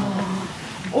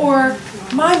 Or,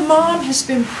 my mom has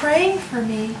been praying for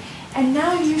me, and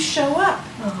now you show up.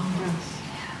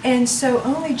 And so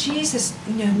only Jesus,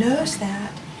 knows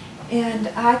that. And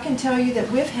I can tell you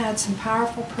that we've had some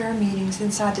powerful prayer meetings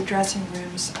inside the dressing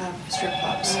rooms of strip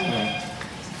clubs,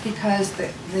 because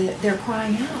they're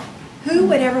crying out. Who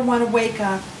would ever want to wake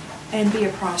up and be a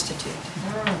prostitute?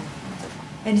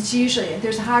 And it's usually,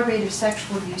 there's a high rate of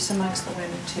sexual abuse amongst the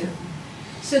women too.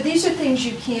 So these are things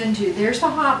you can do. There's the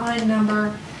hotline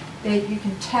number that you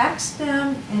can text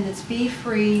them, and it's be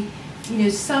free.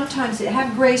 Sometimes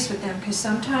have grace with them, because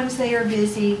sometimes they are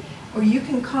busy, or you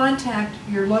can contact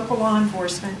your local law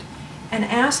enforcement and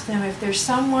ask them if there's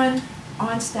someone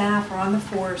on staff or on the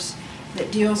force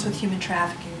that deals with human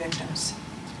trafficking victims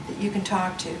that you can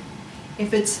talk to.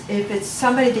 If it's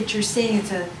somebody that you're seeing,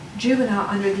 it's a juvenile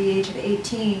under the age of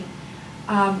 18,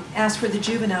 ask for the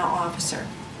juvenile officer.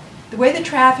 The way the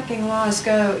trafficking laws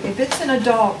go, if it's an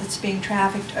adult that's being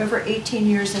trafficked over 18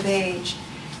 years of age,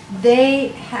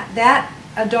 that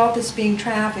adult that's being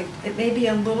trafficked, it may be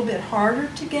a little bit harder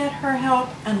to get her help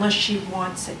unless she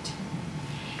wants it.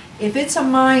 If it's a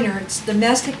minor, it's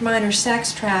domestic minor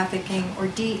sex trafficking, or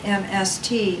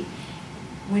DMST.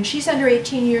 When she's under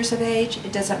 18 years of age,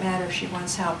 it doesn't matter if she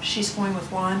wants help. She's going with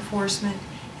law enforcement,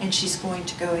 and she's going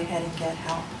to go ahead and get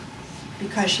help,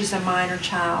 because she's a minor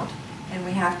child, and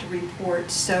we have to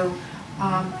report. So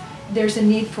there's a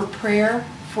need for prayer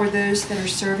for those that are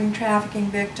serving trafficking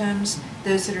victims,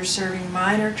 those that are serving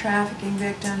minor trafficking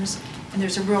victims, and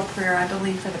there's a real prayer, I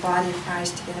believe, for the body of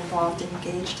Christ to get involved and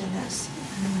engaged in this.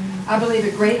 I believe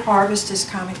a great harvest is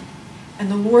coming,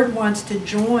 and the Lord wants to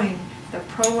join the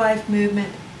pro-life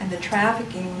movement and the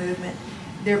trafficking movement.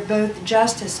 They're both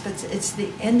justice, but it's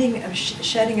the ending of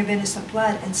shedding of innocent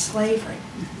blood and slavery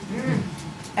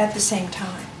at the same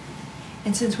time.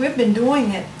 And since we've been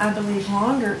doing it, I believe,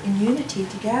 longer in unity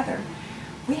together,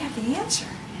 we have the answer,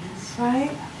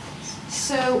 right?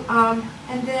 So,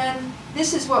 and then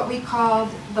this is what we called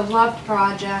the Love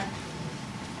Project,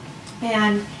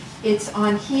 and it's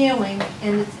on healing,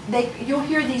 and you'll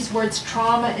hear these words,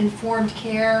 trauma-informed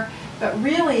care, but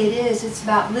really it's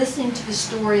about listening to the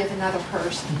story of another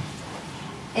person.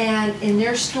 And in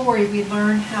their story, we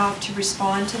learn how to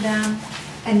respond to them,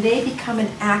 and they become an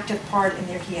active part in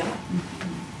their healing,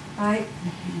 right?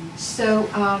 So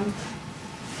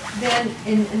then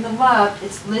in the love,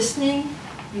 it's listening.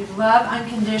 You love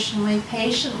unconditionally,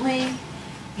 patiently,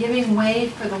 giving way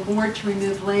for the Lord to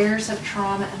remove layers of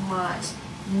trauma and lies.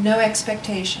 No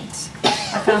expectations.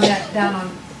 I found that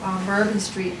down on Bourbon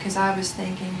Street, because I was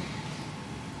thinking,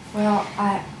 well,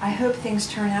 I hope things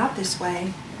turn out this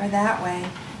way or that way,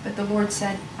 but the Lord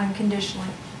said unconditionally.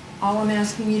 All I'm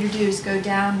asking you to do is go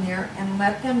down there and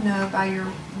let them know by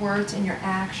your words and your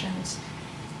actions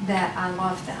that I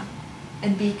love them,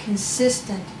 and be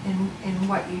consistent in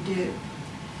what you do.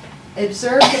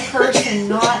 Observe the person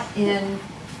not in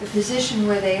the position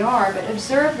where they are, but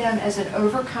observe them as an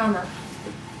overcomer,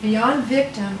 beyond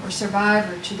victim or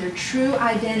survivor, to their true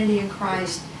identity in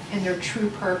Christ and their true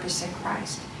purpose in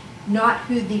Christ. Not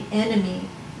who the enemy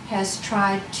has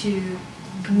tried to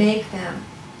make them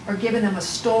or given them a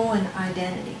stolen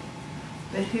identity,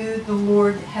 but who the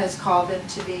Lord has called them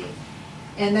to be.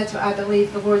 And that's what I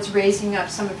believe the Lord's raising up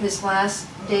some of his last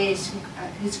days,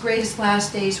 his greatest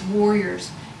last days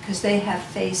warriors, because they have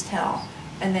faced hell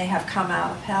and they have come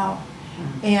out of hell.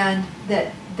 and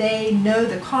that they know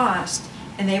the cost,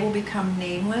 and they will become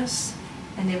nameless,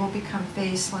 and they will become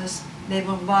faceless. They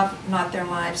will love not their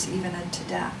lives even unto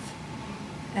death,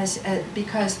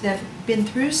 because they've been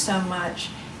through so much,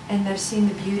 and they've seen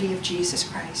the beauty of Jesus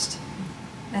Christ,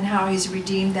 and how He's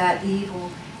redeemed that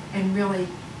evil and really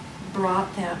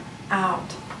brought them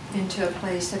out into a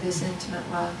place of His intimate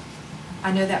love.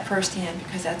 I know that firsthand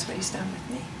because that's what He's done with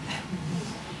me.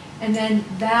 And then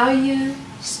value,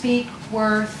 speak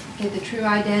worth, get the true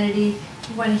identity.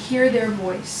 You want to hear their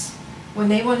voice. When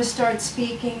they want to start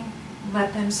speaking,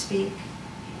 let them speak.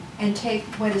 And take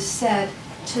what is said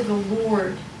to the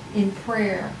Lord in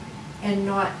prayer, and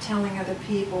not telling other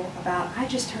people about, I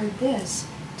just heard this.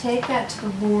 Take that to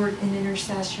the Lord in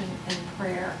intercession and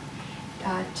prayer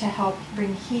to help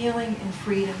bring healing and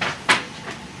freedom.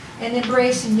 And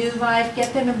embrace a new life.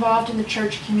 Get them involved in the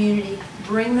church community.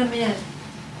 Bring them in.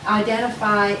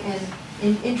 Identify and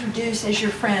introduce as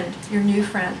your friend, your new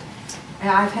friend.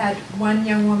 And I've had one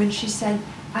young woman, she said,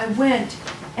 I went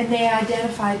and they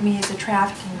identified me as a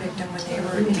trafficking victim when they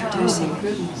were introducing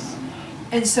me.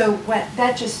 And so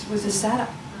that just was a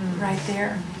setup right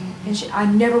there. And I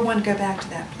never want to go back to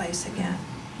that place again.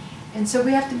 And so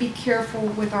we have to be careful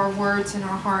with our words and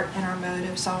our heart and our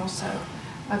motives also,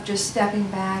 of just stepping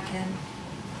back and,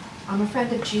 I'm a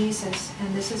friend of Jesus,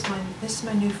 and this is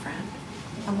my new friend.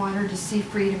 I want her to see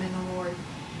freedom in the Lord.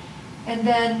 And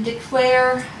then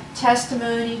declare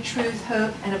testimony, truth,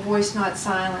 hope, and a voice not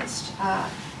silenced.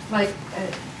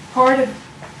 Part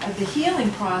of the healing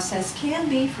process can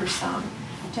be for some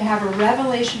to have a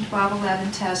Revelation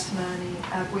 12:11 testimony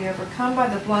of, we overcome by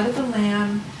the blood of the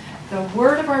Lamb, the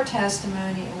word of our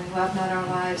testimony, and we love not our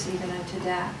lives even unto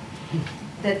death.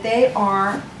 That they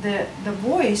are the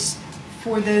voice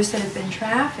for those that have been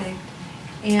trafficked,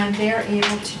 and they're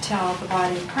able to tell the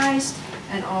body of Christ,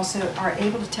 and also are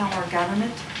able to tell our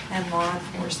government and law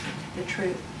enforcement the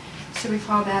truth. So we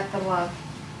call that the Love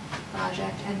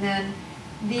Project. And then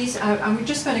these, I'm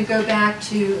just going to go back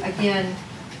to, again,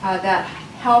 that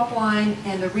helpline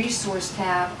and the resource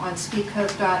tab on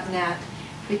speakhope.net,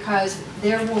 because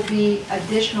there will be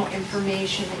additional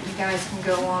information that you guys can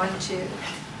go on to.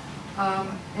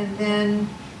 And then,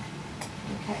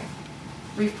 okay,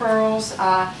 referrals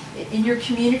in your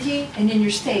community and in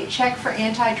your state. Check for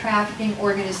anti-trafficking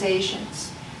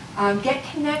organizations. Get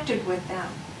connected with them.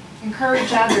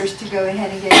 Encourage others to go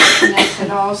ahead and get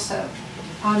connected also.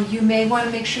 You may want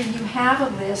to make sure you have a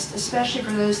list, especially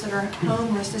for those that are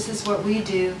homeless. This is what we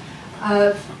do,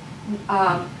 of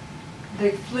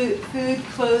the food,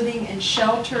 clothing, and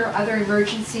shelter, other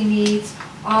emergency needs,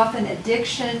 often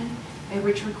addiction,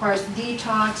 which requires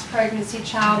detox, pregnancy,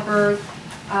 childbirth,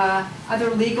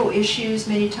 other legal issues.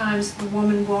 Many times the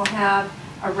woman will have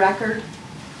a record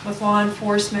with law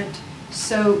enforcement.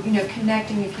 So,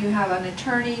 connecting, if you have an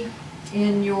attorney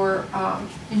in your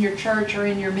church or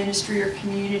in your ministry or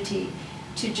community,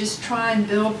 to just try and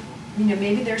build,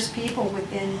 maybe there's people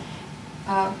within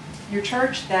your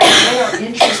church that they are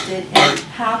interested in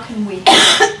how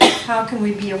can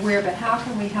we be aware, but how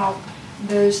can we help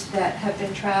those that have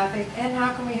been trafficked, and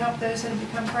how can we help those that have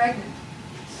become pregnant.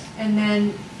 And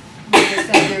then, like I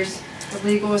said, there's the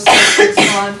legal assistance,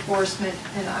 law enforcement,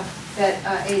 and that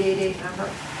 888 number.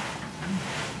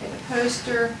 And the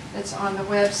poster that's on the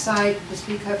website, the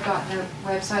speakhope.net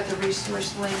website, the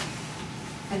resource link.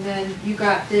 And then you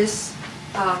got this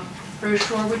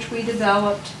brochure which we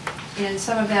developed, and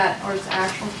some of that are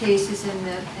actual cases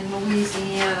in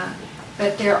Louisiana,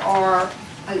 but there are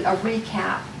a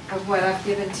recap of what I've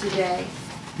given today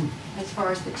as far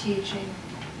as the teaching.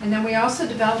 And then we also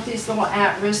developed these little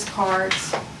at-risk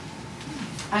cards.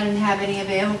 I didn't have any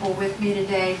available with me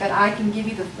today, but I can give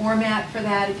you the format for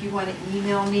that if you want to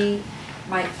email me.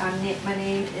 My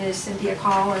name is Cynthia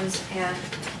Collins, and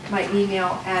my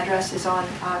email address is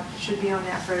should be on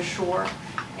that brochure.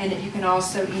 And you can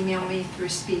also email me through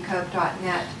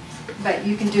speakhope.net, but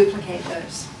you can duplicate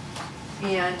those.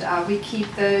 And we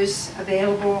keep those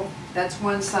available. That's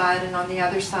one side, and on the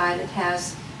other side it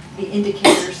has the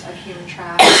indicators of human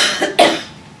trafficking.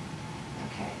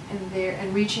 Okay,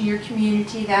 and reaching your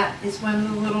community, that is one of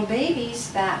the little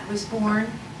babies that was born.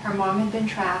 Her mom had been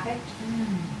trafficked,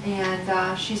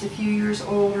 and she's a few years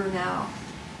older now,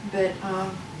 but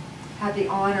had the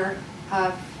honor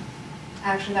of,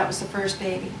 actually that was the first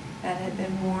baby that had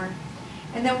been born.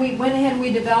 And then we went ahead and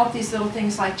we developed these little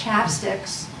things like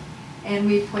chapsticks, and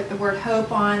we put the word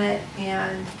hope on it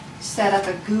and set up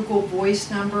a Google Voice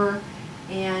number,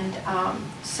 and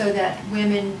so that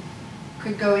women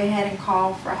could go ahead and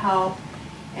call for help.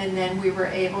 And then we were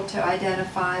able to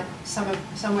identify some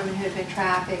women who had been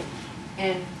trafficked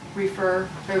and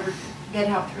get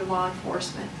help through law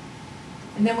enforcement.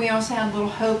 And then we also had little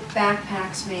Hope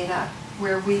backpacks made up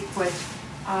where we put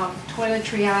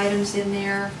toiletry items in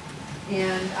there,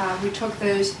 and we took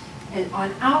those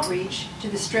on outreach to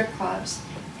the strip clubs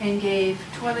and gave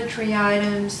toiletry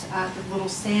items, the little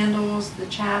sandals, the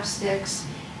chapsticks,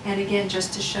 and again,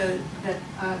 just to show that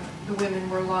the women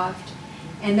were loved.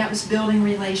 And that was building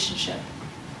relationship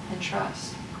and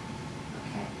trust.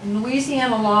 Okay. In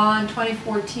Louisiana law in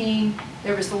 2014,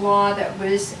 there was the law that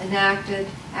was enacted,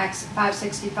 Act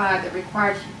 565, that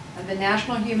required the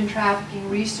National Human Trafficking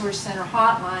Resource Center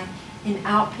hotline in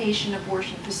outpatient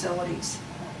abortion facilities.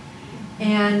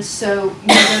 And so,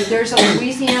 there's a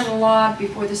Louisiana law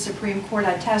before the Supreme Court.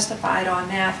 I testified on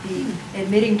that, the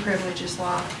admitting privileges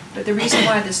law. But the reason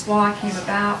why this law came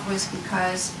about was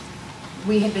because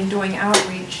we had been doing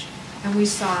outreach, and we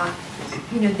saw,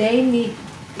 they need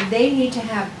to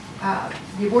have,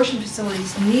 the abortion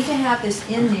facilities need to have this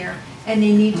in there, and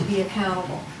they need to be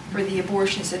accountable for the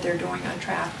abortions that they're doing on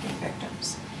trafficking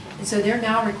victims. And so they're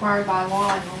now required by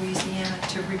law in Louisiana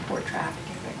to report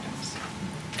trafficking victims.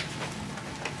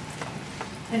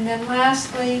 And then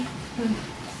lastly,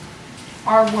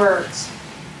 our words.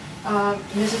 And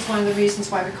this is one of the reasons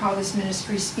why we call this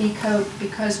ministry Speak Hope,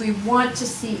 because we want to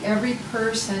see every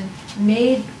person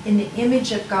made in the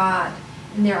image of God,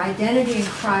 in their identity in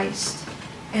Christ,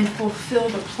 and fulfill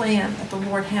the plan that the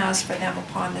Lord has for them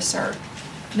upon this earth.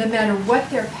 No matter what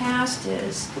their past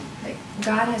is,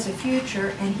 God has a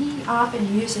future, and He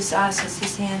often uses us as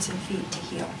His hands and feet to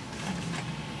heal.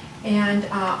 And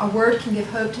a word can give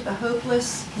hope to the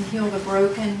hopeless, can heal the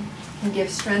broken, can give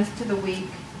strength to the weak,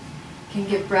 can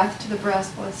give breath to the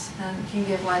breathless, and can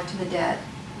give life to the dead.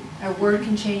 A word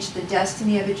can change the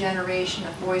destiny of a generation,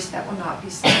 a voice that will not be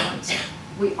silenced.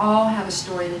 We all have a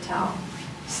story to tell.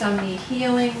 Some need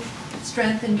healing,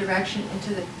 strength and direction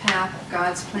into the path of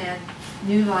God's plan,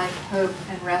 new life, hope,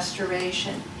 and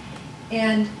restoration.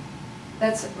 And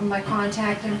that's my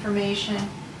contact information.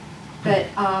 But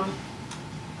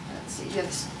let's see, you have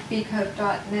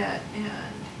speakhope.net,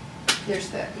 and there's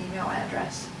the email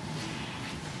address.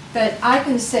 But I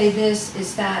can say this,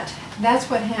 is that that's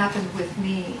what happened with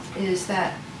me, is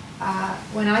that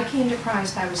when I came to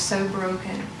Christ, I was so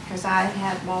broken because I had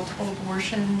had multiple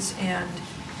abortions and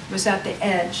was at the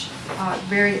edge,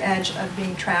 very edge of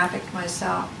being trafficked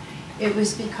myself. It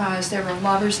was because there were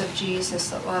lovers of Jesus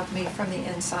that loved me from the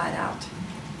inside out.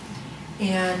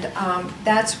 And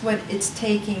that's what it's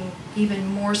taking even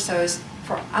more so, is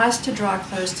for us to draw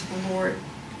close to the Lord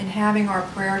and having our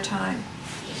prayer time,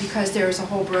 because there is a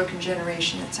whole broken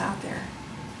generation that's out there.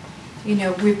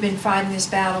 We've been fighting this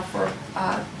battle for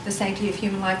the sanctity of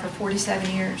human life for 47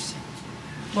 years.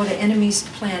 Well, the enemy's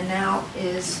plan now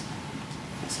is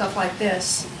stuff like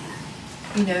this,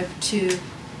 to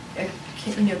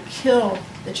kill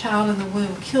the child in the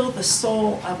womb, kill the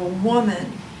soul of a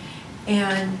woman,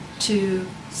 and to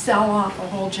sell off a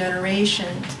whole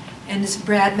generation. And this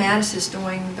Brad Mattis is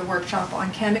doing the workshop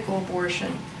on chemical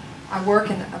abortion. I work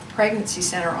in a pregnancy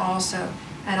center also,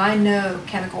 and I know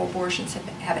chemical abortions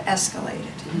have escalated.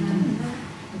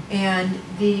 Mm-hmm. And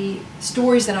the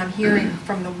stories that I'm hearing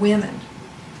from the women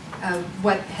of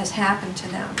what has happened to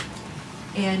them,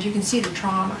 and you can see the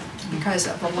trauma because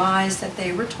of the lies that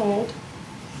they were told,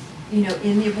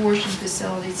 in the abortion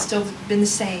facility. It's still been the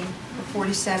same for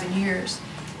 47 years.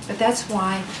 But that's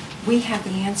why we have the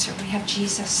answer. We have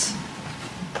Jesus.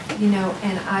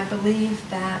 And I believe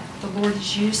that the Lord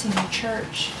is using the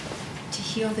church to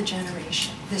heal the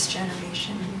generation, this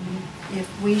generation. Mm-hmm.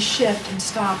 If we shift and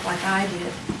stop like I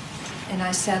did, and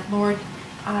I said, Lord,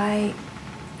 I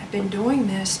have been doing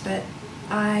this, but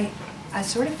I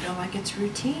sort of feel like it's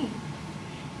routine.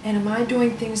 And am I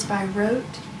doing things by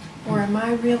rote, or am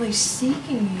I really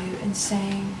seeking you and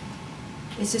saying,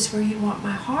 is this where you want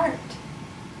my heart?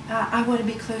 I want to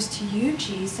be close to you,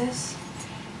 Jesus.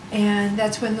 And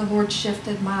that's when the Lord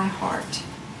shifted my heart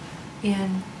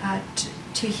in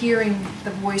to hearing the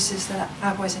voices that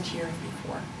I wasn't hearing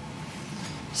before.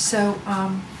 So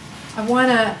I want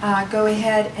to go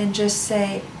ahead and just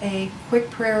say a quick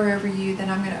prayer over you, then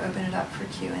I'm going to open it up for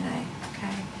Q&A,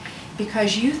 okay?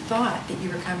 Because you thought that you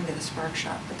were coming to this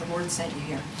workshop, but the Lord sent you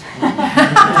here.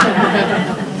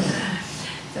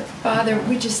 So, Father,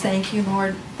 we just thank you,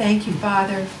 Lord. Thank you,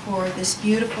 Father, for this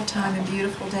beautiful time and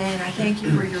beautiful day. And I thank you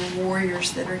for your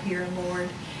warriors that are here, Lord.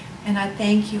 And I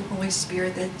thank you, Holy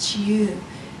Spirit, that it's you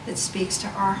that speaks to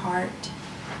our heart.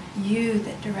 You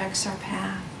that directs our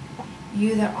path.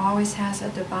 You that always has a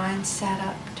divine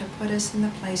setup to put us in the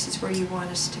places where you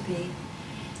want us to be.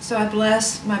 So I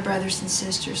bless my brothers and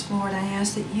sisters, Lord. I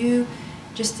ask that you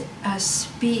just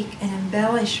speak and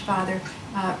embellish, Father,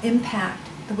 impact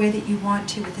the way that you want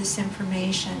to with this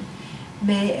information.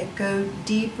 May it go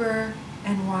deeper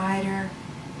and wider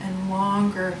and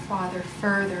longer, Father,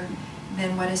 further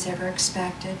than what is ever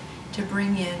expected to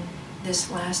bring in this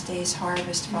last day's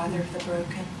harvest, Father, of the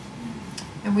broken.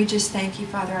 And we just thank you,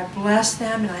 Father. I bless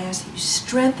them, and I ask that you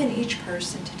strengthen each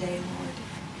person today, Lord.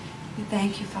 We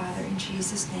thank you, Father, in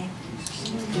Jesus' name.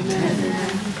 Amen.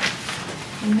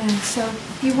 Amen. So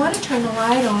if you want to turn the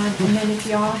light on, and then if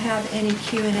you all have any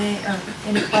Q&A or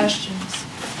any questions.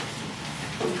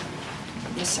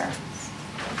 Yes, sir.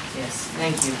 Yes,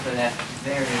 thank you for that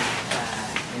very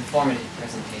informative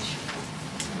presentation.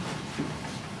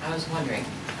 I was wondering,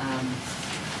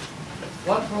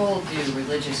 what role do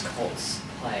religious cults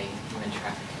play in human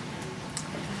trafficking?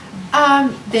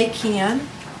 They can,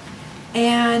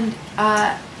 and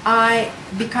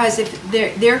because if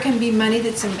there can be money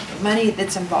that's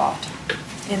involved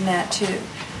in that too.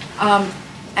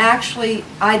 Actually,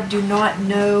 I do not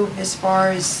know as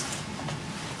far as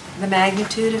the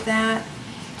magnitude of that,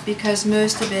 because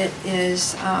most of it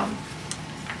is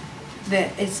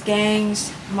it's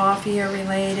gangs, mafia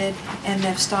related, and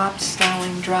they've stopped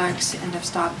selling drugs and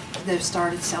they've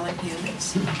started selling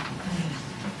humans.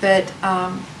 But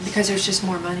because there's just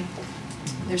more money,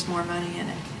 there's more money in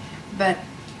it. But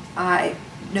I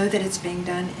know that it's being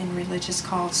done in religious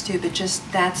cults too, but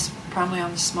just that's probably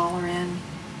on the smaller end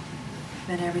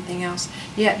than everything else.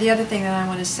 Yeah, the other thing that I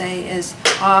want to say is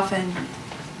often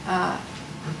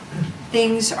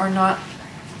things are not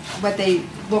what they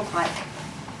look like.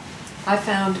 I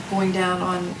found going down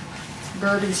on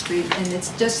Bourbon Street, and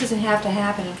it just doesn't have to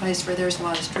happen in a place where there's a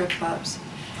lot of strip clubs,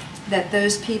 that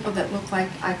those people that look like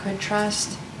I could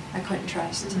trust, I couldn't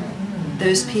trust.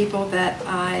 Those people that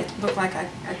I look like I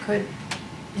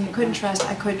couldn't trust,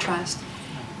 I could trust.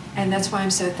 And that's why I'm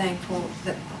so thankful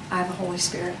that I have the Holy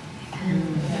Spirit.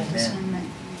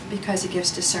 Because He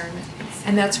gives discernment.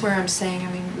 And that's where I'm saying,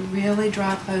 I mean, we really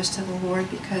draw close to the Lord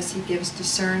because He gives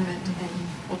discernment and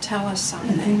will tell us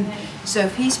something. So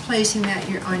if He's placing that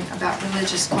here on about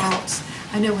religious cults,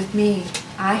 I know with me,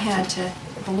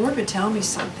 the Lord would tell me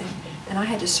something, and I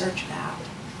had to search it out.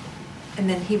 And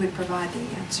then He would provide the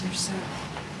answer. So,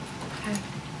 okay,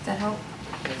 does that help?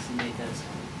 Yes, indeed does.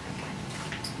 Okay.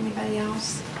 Anybody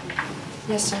else?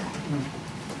 Yes, sir.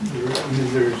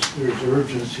 There's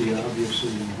urgency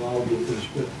obviously involved with this,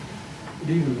 but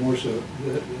even more so,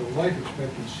 the life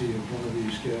expectancy of one of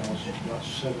these gals is about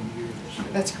 7 years.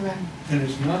 That's correct. And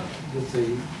it's not that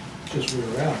they just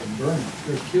wear out and burn out;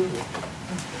 they're killed.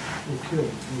 They're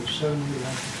killed. There's 7-year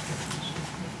life expectancy.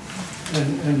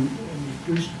 And the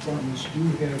police departments do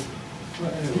have,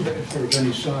 if they're of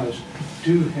any size,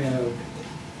 do have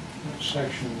a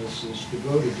section that's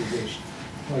devoted to this.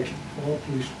 Like all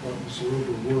police departments are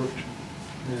overworked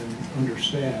and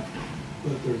understaffed,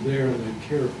 but they're there and they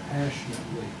care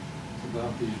passionately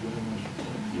about these women.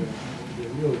 And, they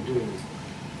really do.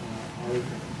 Our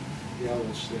gal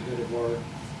that's the head of our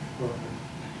department,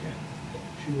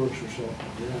 she works herself to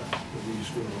death for these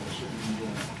girls.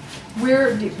 And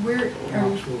Where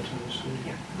Knoxville, Tennessee.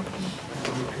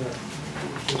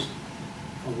 Just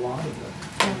a lot of it.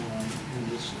 And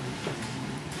it's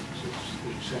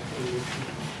exactly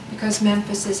what because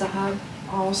Memphis is a hub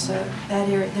also. That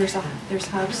area, there's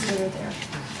hubs that are there.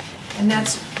 And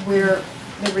that's where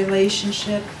the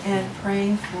relationship and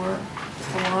praying for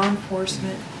the law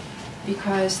enforcement,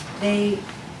 because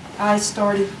I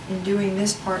started in doing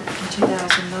this part in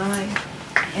 2009,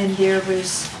 and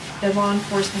the law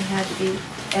enforcement had to be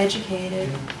educated,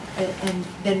 and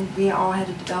then we all had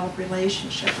to develop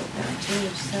relationship with them too.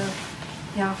 So,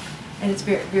 yeah, and it's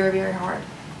very, very, very hard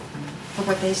for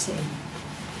what they see.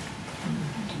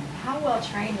 How well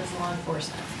trained is law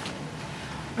enforcement?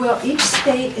 Well, each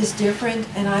state is different,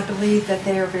 and I believe that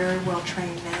they are very well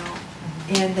trained now,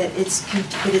 and that it's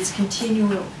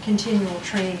continual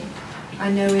training. I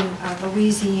know in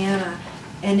Louisiana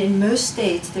and in most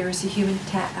states there is a human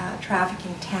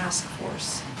trafficking task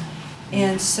force,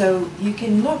 and so you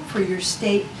can look for your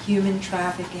state human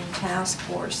trafficking task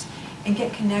force and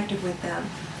get connected with them.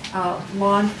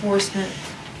 Law enforcement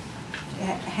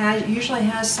usually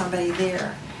has somebody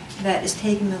there that is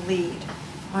taking the lead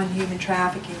on human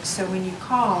trafficking. So when you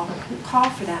call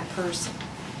for that person.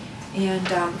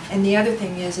 And the other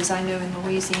thing is I know in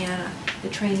Louisiana, the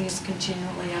training is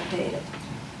continually updated.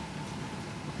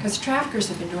 Because traffickers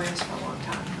have been doing this for a long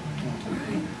time.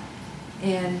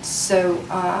 And so,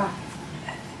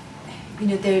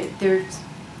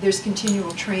 there's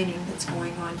continual training that's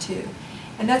going on too.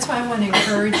 And that's why I want to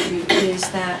encourage you is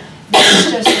that this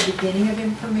is just the beginning of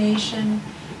information,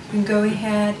 You can go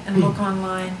ahead and look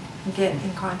online and get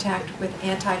in contact with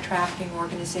anti-trafficking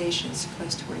organizations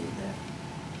close to where you live.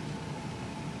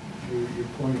 Your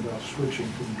point about switching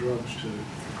from drugs to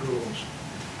girls,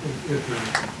 if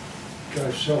a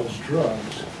guy sells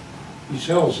drugs, he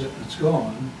sells it, it's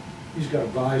gone, he's got to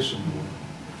buy some more,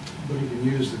 but he can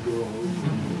use the girl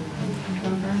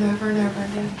over and over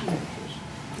again.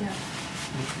 Yeah.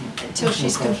 Until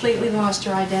she's completely lost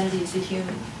her identity as a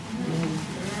human.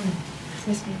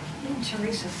 Yes, ma'am. Didn't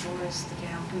Teresa Flores, the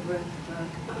gal who wrote the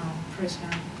book, Prisoner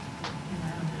in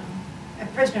My Own Home?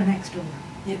 Prisoner Next Door.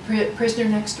 Yeah, Prisoner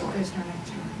Next Door. Prisoner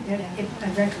Next Door. I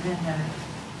recommend that.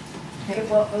 It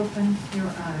will open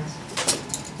your eyes.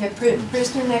 Yeah,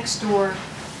 Prisoner Next Door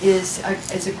is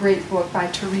a great book by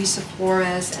Teresa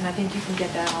Flores, and I think you can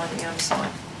get that on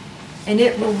Amazon. And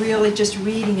it will really, just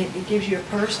reading it, it gives you a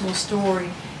personal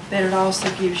story, but it also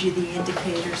gives you the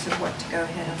indicators of what to go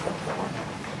ahead and look for.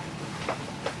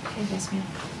 Okay, yes, ma'am.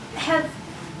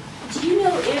 Do you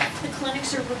know if the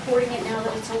clinics are reporting it now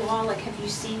that it's a law? Like, have you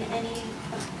seen any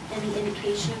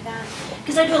indication of that?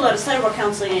 Because I do a lot of sidewalk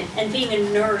counseling, and being a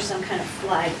nurse, I'm kind of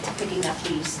flagged to picking up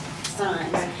these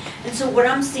signs. Right. And so what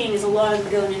I'm seeing is a lot of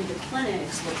them going into the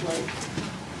clinics look like.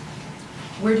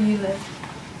 Where do you live?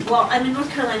 Well, I'm in North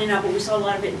Carolina now, but we saw a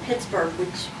lot of it in Pittsburgh,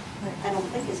 which Right. I don't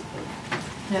think is good.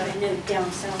 No. I know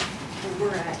down south where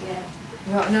we're at, yeah.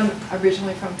 Well, and I'm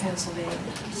originally from Pennsylvania,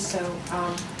 so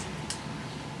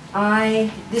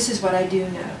this is what I do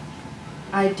know.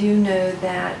 I do know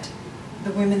that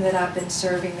the women that I've been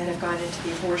serving that have gone into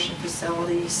the abortion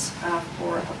facilities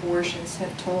for abortions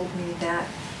have told me that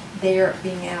they are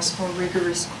being asked more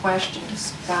rigorous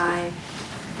questions by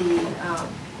the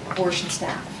abortion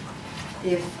staff.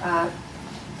 If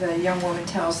the young woman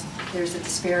tells there's a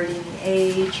disparity in the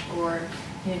age or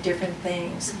different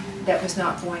things that was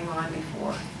not going on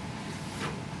before.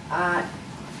 That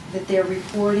they're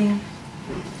reporting,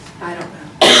 I don't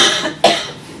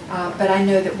know. But I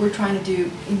know that we're trying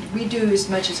to we do as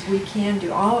much as we can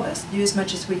do, all of us do as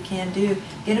much as we can do.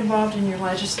 Get involved in your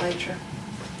legislature.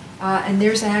 And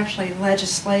there's actually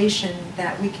legislation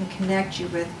that we can connect you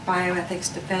with.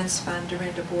 Bioethics Defense Fund,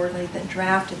 Dorinda Bordley, that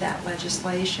drafted that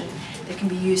legislation that can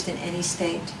be used in any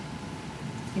state.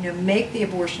 Make the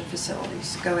abortion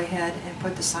facilities go ahead and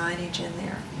put the signage in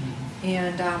there.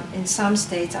 And in some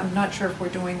states, I'm not sure if we're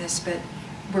doing this, but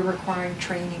we're requiring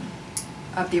training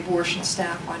of the abortion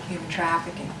staff on human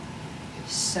trafficking.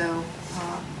 So,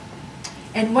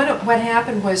 and what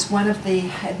happened was one of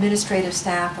the administrative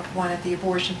staff of one of the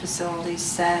abortion facilities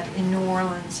said in New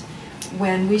Orleans,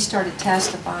 when we started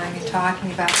testifying and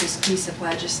talking about this piece of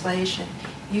legislation,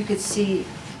 you could see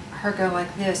her go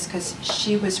like this because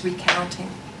she was recounting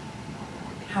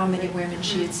how many women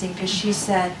she had seen, because she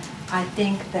said, I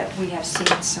think that we have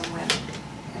seen some women.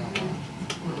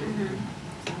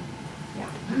 Yeah.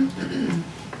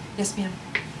 Yes, ma'am.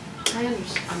 I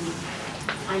understand.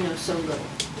 I know so little.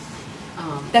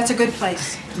 That's a good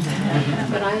place.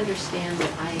 But I understand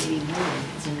that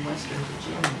I-81 is in western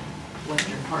Virginia,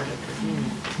 western part of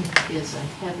Virginia, is a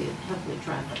heavily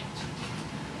trafficked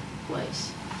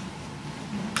place.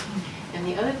 And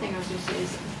the other thing I was going to say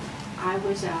is, I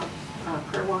was out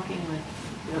prayer walking with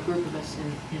a group of us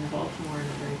in Baltimore in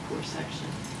a very poor section,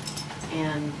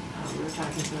 and we were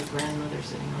talking to a grandmother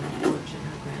sitting on the porch, and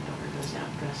her granddaughter goes out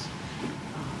dressed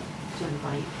to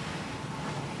invite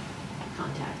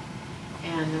contact.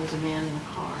 And there was a man in a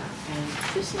car, and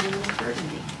this man referred to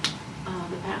me.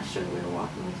 The pastor that we were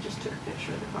walking with just took a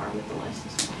picture of the car with the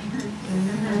license plate.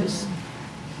 It was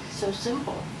so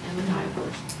simple, and the guy, of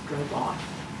course, drove off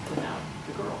without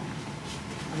the girl.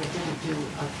 And it didn't do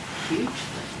a huge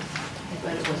thing,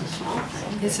 but it was a small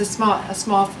thing. It's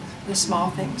the small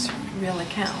things really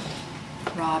count.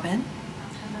 Robin?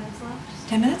 10 minutes left.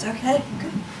 10 minutes? Okay,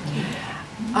 good.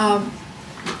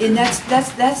 And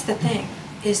that's the thing,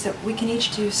 is that we can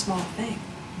each do a small thing.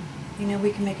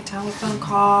 We can make a telephone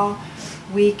call,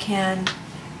 we can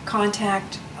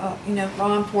contact,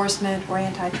 law enforcement or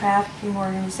anti-trafficking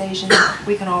organizations,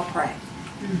 we can all pray.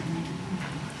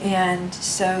 And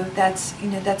so that's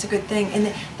a good thing.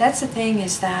 And that's the thing,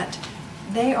 is that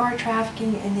they are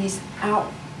trafficking in these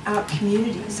out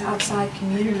communities, outside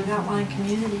communities, outlying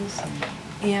communities.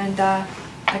 And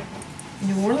like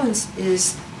New Orleans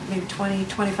is maybe 20,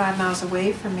 25 miles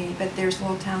away from me, but there's a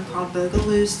little town called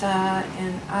Bogalusa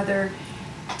and other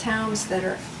towns that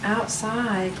are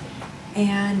outside,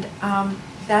 and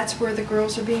that's where the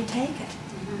girls are being taken.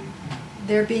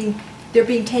 They're being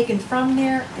taken from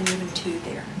there and even to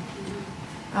there,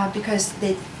 because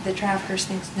the traffickers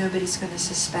think nobody's going to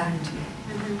suspect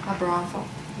a brothel,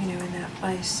 in that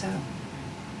place. So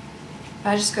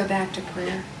I just go back to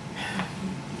prayer.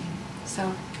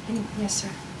 So, yes, sir.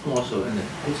 Also in the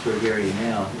Pittsburgh area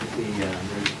now,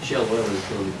 Shell Oil is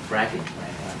building a fracking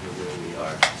plant out here where we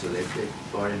are. So they've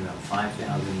brought in about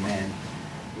 5,000 men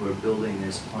who are building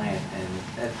this plant, and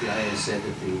the FBI has said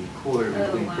that the corridor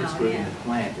between Pittsburgh and the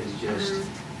plant is just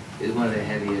is one of the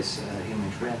heaviest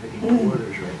human trafficking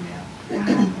corridors right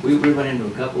now. We run into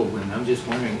a couple of women. I'm just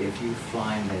wondering if you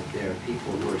find that there are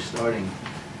people who are starting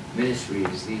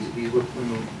ministries. These were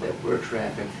women that were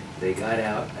trafficked. They got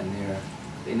out and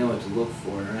they know what to look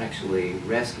for, and are actually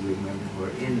rescuing women who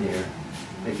are in there.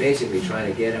 They basically try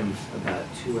to get them about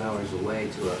 2 hours away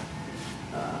to a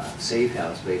safe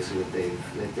house, basically,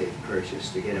 that they've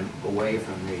purchased to get them away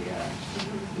from the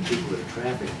people that are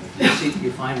trafficking.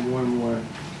 You find more and more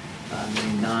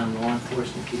non-law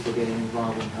enforcement people getting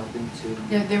involved in helping to.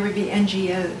 Yeah, there would be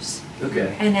NGOs.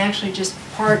 Okay. And actually just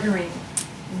partnering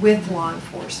with law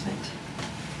enforcement,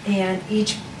 and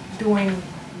each doing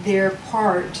their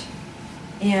part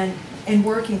and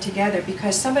working together,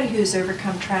 because somebody who's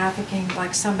overcome trafficking,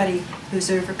 like somebody who's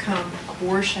overcome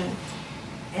abortion,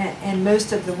 and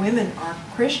most of the women are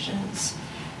Christians,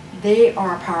 they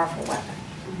are a powerful weapon.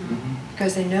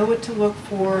 Because they know what to look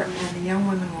for, and the young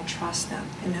women will trust them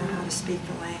and know how to speak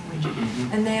the language.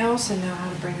 And they also know how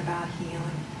to bring about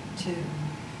healing, too.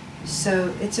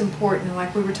 So it's important,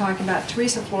 like we were talking about,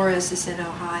 Teresa Flores is in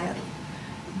Ohio.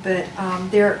 But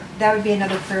that would be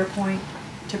another prayer point,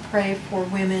 to pray for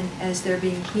women as they're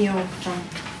being healed from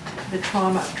the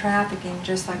trauma of trafficking,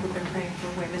 just like we've been praying for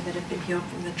women that have been healed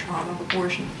from the trauma of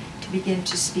abortion, to begin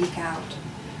to speak out.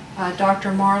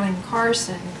 Dr. Marlene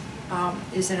Carson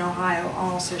is in Ohio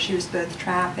also. She was both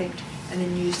trafficked and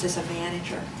then used as a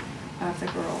manager of the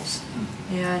girls.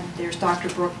 And there's Dr.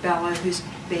 Brooke Bello, who's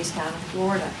based down in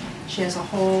Florida. She has a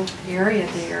whole area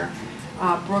there.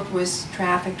 Brooke was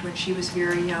trafficked when she was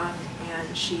very young,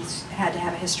 and she's had to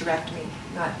have a hysterectomy,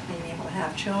 not being able to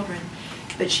have children.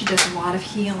 But she does a lot of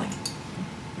healing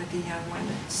with the young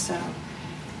women. So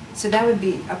that would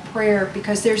be a prayer,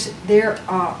 because there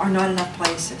are not enough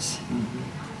places.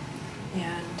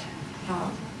 And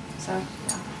so,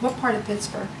 yeah. What part of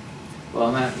Pittsburgh? Well,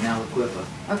 I'm at Aliquippa.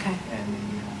 Okay. And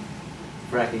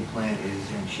the fracking plant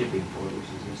is in Shippingport, which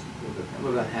is just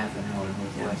we're about half an hour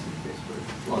northwest of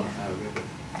Pittsburgh, along the Ohio River.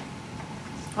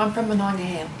 I'm from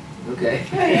Monongahela. Okay.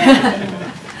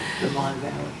 The Mon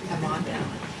Valley. The Mon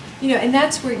Valley. You know, and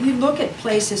that's where you look at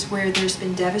places where there's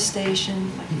been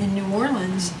devastation. Like in New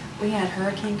Orleans, we had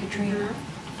Hurricane Katrina,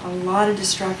 a lot of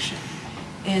destruction.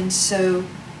 And so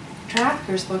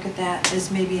traffickers look at that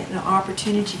as maybe an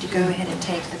opportunity to go ahead and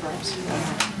take the girls.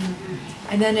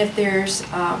 And then if there's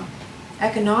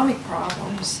economic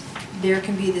problems, there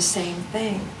can be the same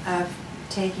thing of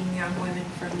taking young women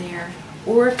from there.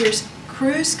 Or if there's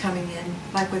crews coming in,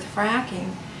 like with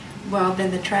fracking, well,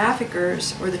 then the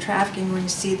traffickers or the trafficking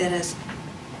rings see that as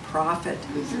profit.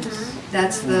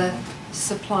 That's the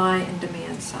supply and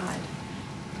demand side.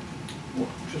 Well,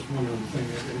 just one other thing,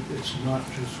 it's not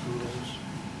just girls.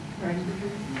 Right.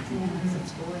 Yeah,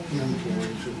 it's boys. Young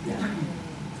boys.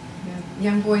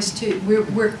 Young boys too.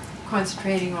 We're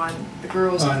concentrating on the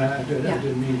girls. Oh, and I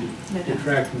didn't mean to No.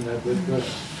 detract from that, but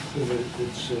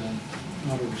it's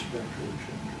not a respect for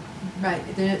gender.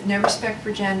 Right, there's no respect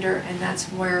for gender, and that's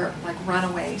where, like,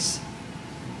 runaways.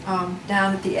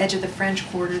 Down at the edge of the French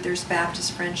Quarter, there's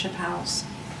Baptist Friendship House,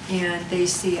 and they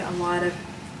see a lot of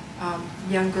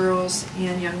young girls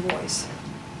and young boys,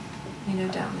 you know,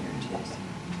 down there too. So,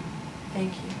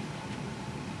 thank you.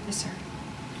 Yes, sir.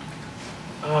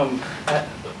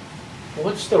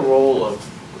 What's the role of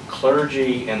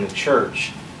clergy and the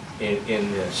church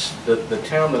in this? The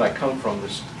town that I come from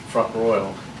is Front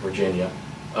Royal, Virginia.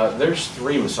 There's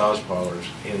 3 massage parlors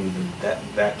in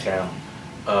that town,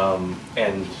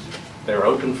 and they're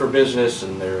open for business,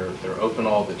 and they're open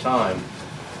all the time.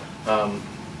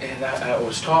 And I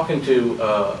was talking to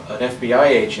an FBI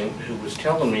agent who was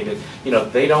telling me that, you know,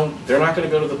 they're not going to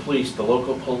go to the police, the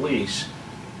local police,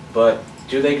 but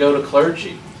do they go to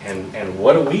clergy? And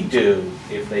what do we do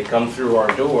if they come through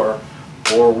our door,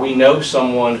 or we know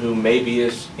someone who maybe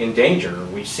is in danger, or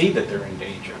we see that they're in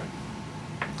danger?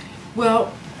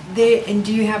 Well, do you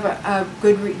have do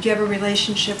you have a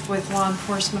relationship with law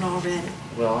enforcement already?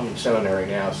 Well, I'm in seminary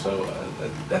now, so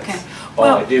that's Okay. all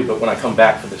Well, I do. But when I come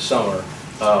back for the summer,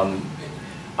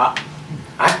 how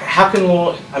can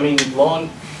law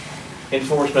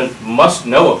enforcement must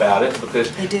know about it,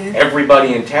 because They do.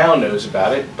 everybody in town knows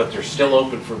about it, but they're still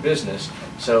open for business.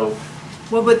 So,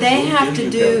 Well, what they who have do to you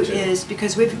do go to? is,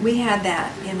 because we had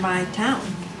that in my town,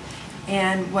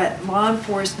 and what law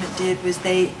enforcement did was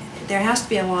there has to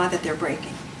be a law that they're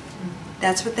breaking.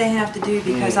 That's what they have to do,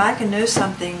 because I can know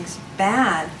something's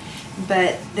bad,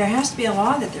 but there has to be a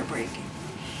law that they're breaking.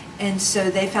 And so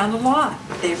they found a law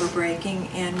that they were breaking,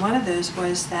 and one of those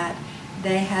was that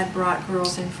they had brought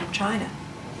girls in from China.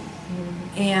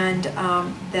 And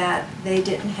that they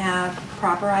didn't have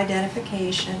proper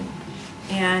identification,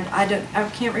 and I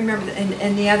can't remember.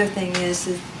 And the other thing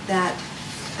is that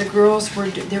the girls were,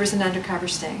 there was an undercover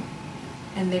sting,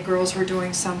 and the girls were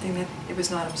doing something that it was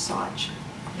not a massage.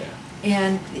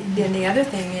 And then the other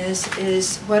thing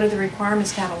is what are the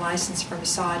requirements to have a license for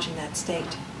massage in that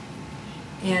state?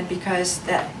 And because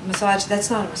that massage, that's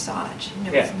not a massage, you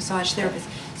know, it's a massage therapist.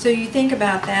 So you think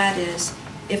about that is,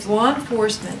 if law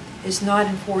enforcement is not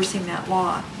enforcing that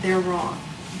law, they're wrong.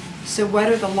 So what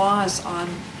are the laws on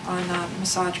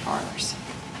massage parlors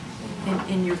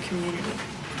in your community?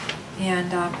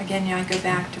 And again, you know, I go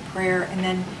back to prayer, and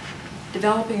then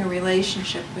developing a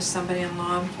relationship with somebody in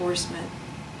law enforcement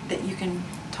that you can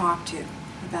talk to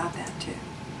about that too.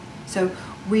 So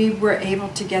we were able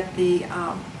to get the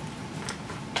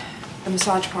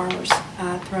massage parlors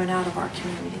thrown out of our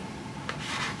community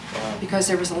because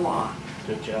there was a law.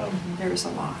 Good job. There was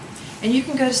a law. And you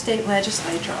can go to state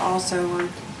legislature also, or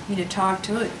you know, talk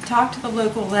to the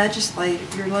local legislator,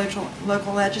 your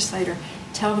local legislator.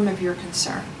 Tell them of your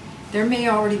concern. There may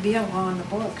already be a law in the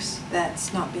books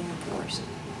that's not being enforced.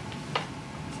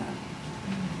 So.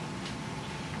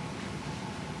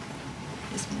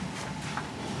 Yes, ma'am.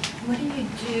 What do you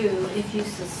do if you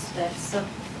suspect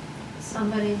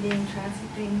somebody being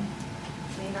trafficking?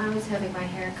 I mean, I was having my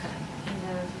hair cut,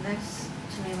 and next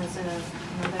to me was another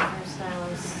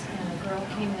hairstylist, and a girl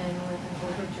came in with an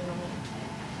older gentleman,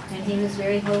 and he was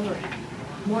very hovering,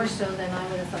 more so than I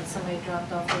would have thought somebody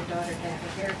dropped off their daughter to have a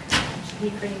haircut. And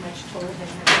he pretty much told him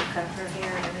how to cut her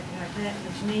hair and everything like that,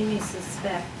 which made me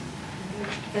suspect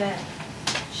that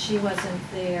she wasn't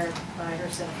there by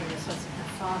herself and this wasn't her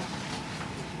father.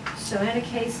 So in a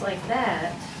case like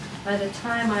that, by the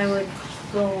time I would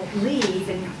go leave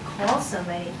and call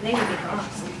somebody, they would be gone.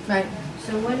 Right.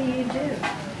 So what do you do?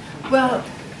 Well,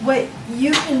 what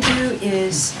you can do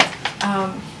is,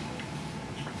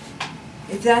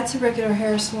 if that's a regular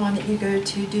hair salon that you go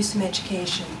to, do some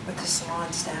education with the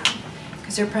salon staff,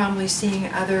 because they're probably seeing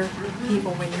other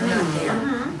people when you're not there.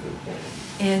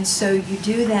 And so you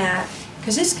do that,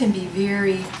 because this can be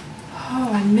very,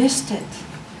 oh, I missed it.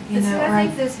 You know, I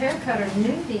think this haircutter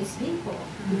knew these people,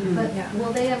 but yeah.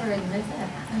 will they ever admit that?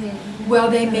 I mean, well,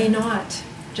 they may not.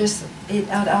 Just it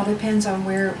all depends on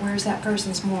where's that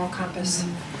person's moral compass.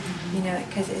 You know,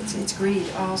 because it's greed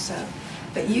also.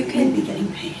 But you can be getting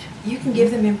paid. You can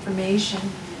give them information.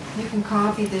 You can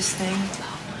copy this thing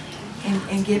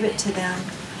and give it to them.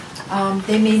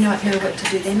 They may not know what to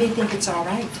do. They may think it's all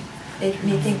right. They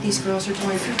may think these girls are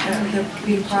doing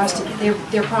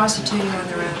they're prostituting on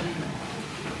their own,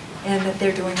 and that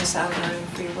they're doing this out of their own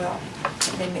free will.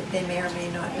 They may or may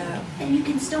not know. And you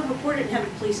can still report it and have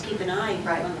the police keep an eye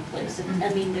Right. on the place. And,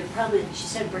 I mean, they're probably, she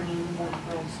said, bringing more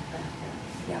girls back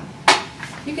there. Yeah.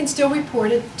 You can still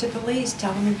report it to police,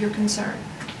 tell them of your concern.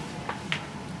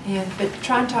 But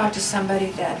try and talk to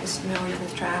somebody that is familiar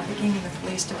with trafficking in the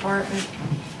police department.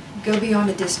 Go beyond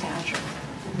a dispatcher.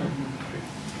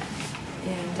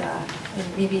 And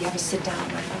maybe have a sit down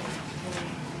with them.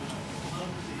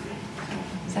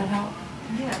 Does that help?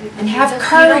 yeah. And have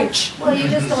courage. Well, you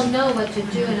just don't know what to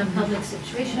do in a public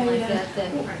situation like that,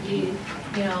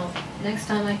 you know, next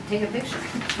time I take a picture.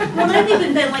 Well, I've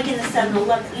even been like in the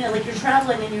 7-Eleven, you know, like you're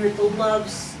traveling and you're at the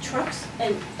Love's trucks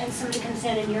and somebody comes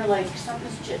in and you're like,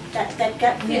 something's just, that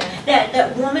gut feel,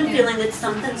 that woman feeling that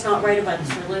something's not right about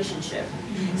this relationship.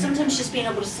 Sometimes just being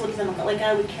able to slip them, like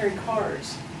I would carry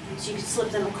cars, so you could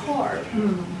slip them a card.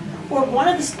 Or one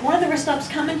of the rest stops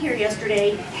coming here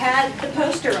yesterday had the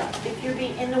poster up. If you're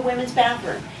being in the women's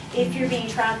bathroom, if you're being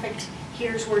trafficked,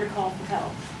 here's where to call for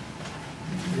help.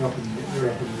 They're up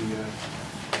in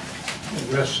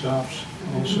the rest stops.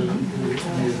 Also, many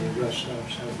of the rest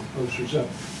stops have the posters up.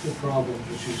 The problem,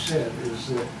 as you said, is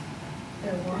that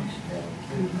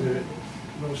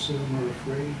most of them are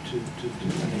afraid to do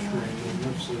anything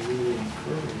unless they're really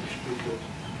encouraged, because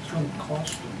it's going to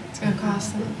cost them. It's going to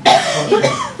cost them. A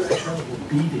terrible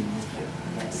beating.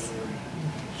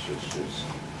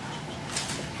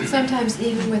 Sometimes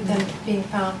even with them being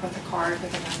found with a card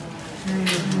with a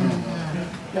number on it,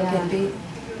 they'll get beat.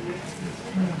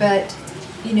 But,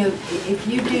 you know, if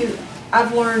you do,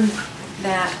 I've learned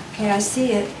that, okay, I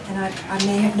see it, and I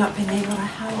may have not been able to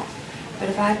help, but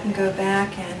if I can go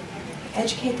back and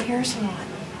educate the hair salon,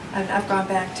 I've gone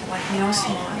back to like nail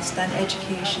salons, done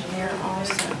education there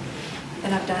also,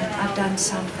 and I've done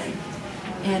something,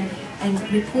 and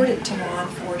report it to law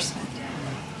enforcement.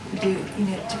 do,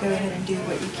 to go ahead and do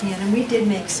what you can. And we did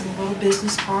make some little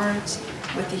business cards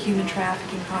with the human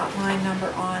trafficking hotline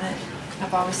number on it.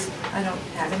 I don't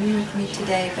have any with me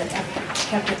today, but I've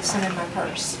kept some in my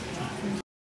purse.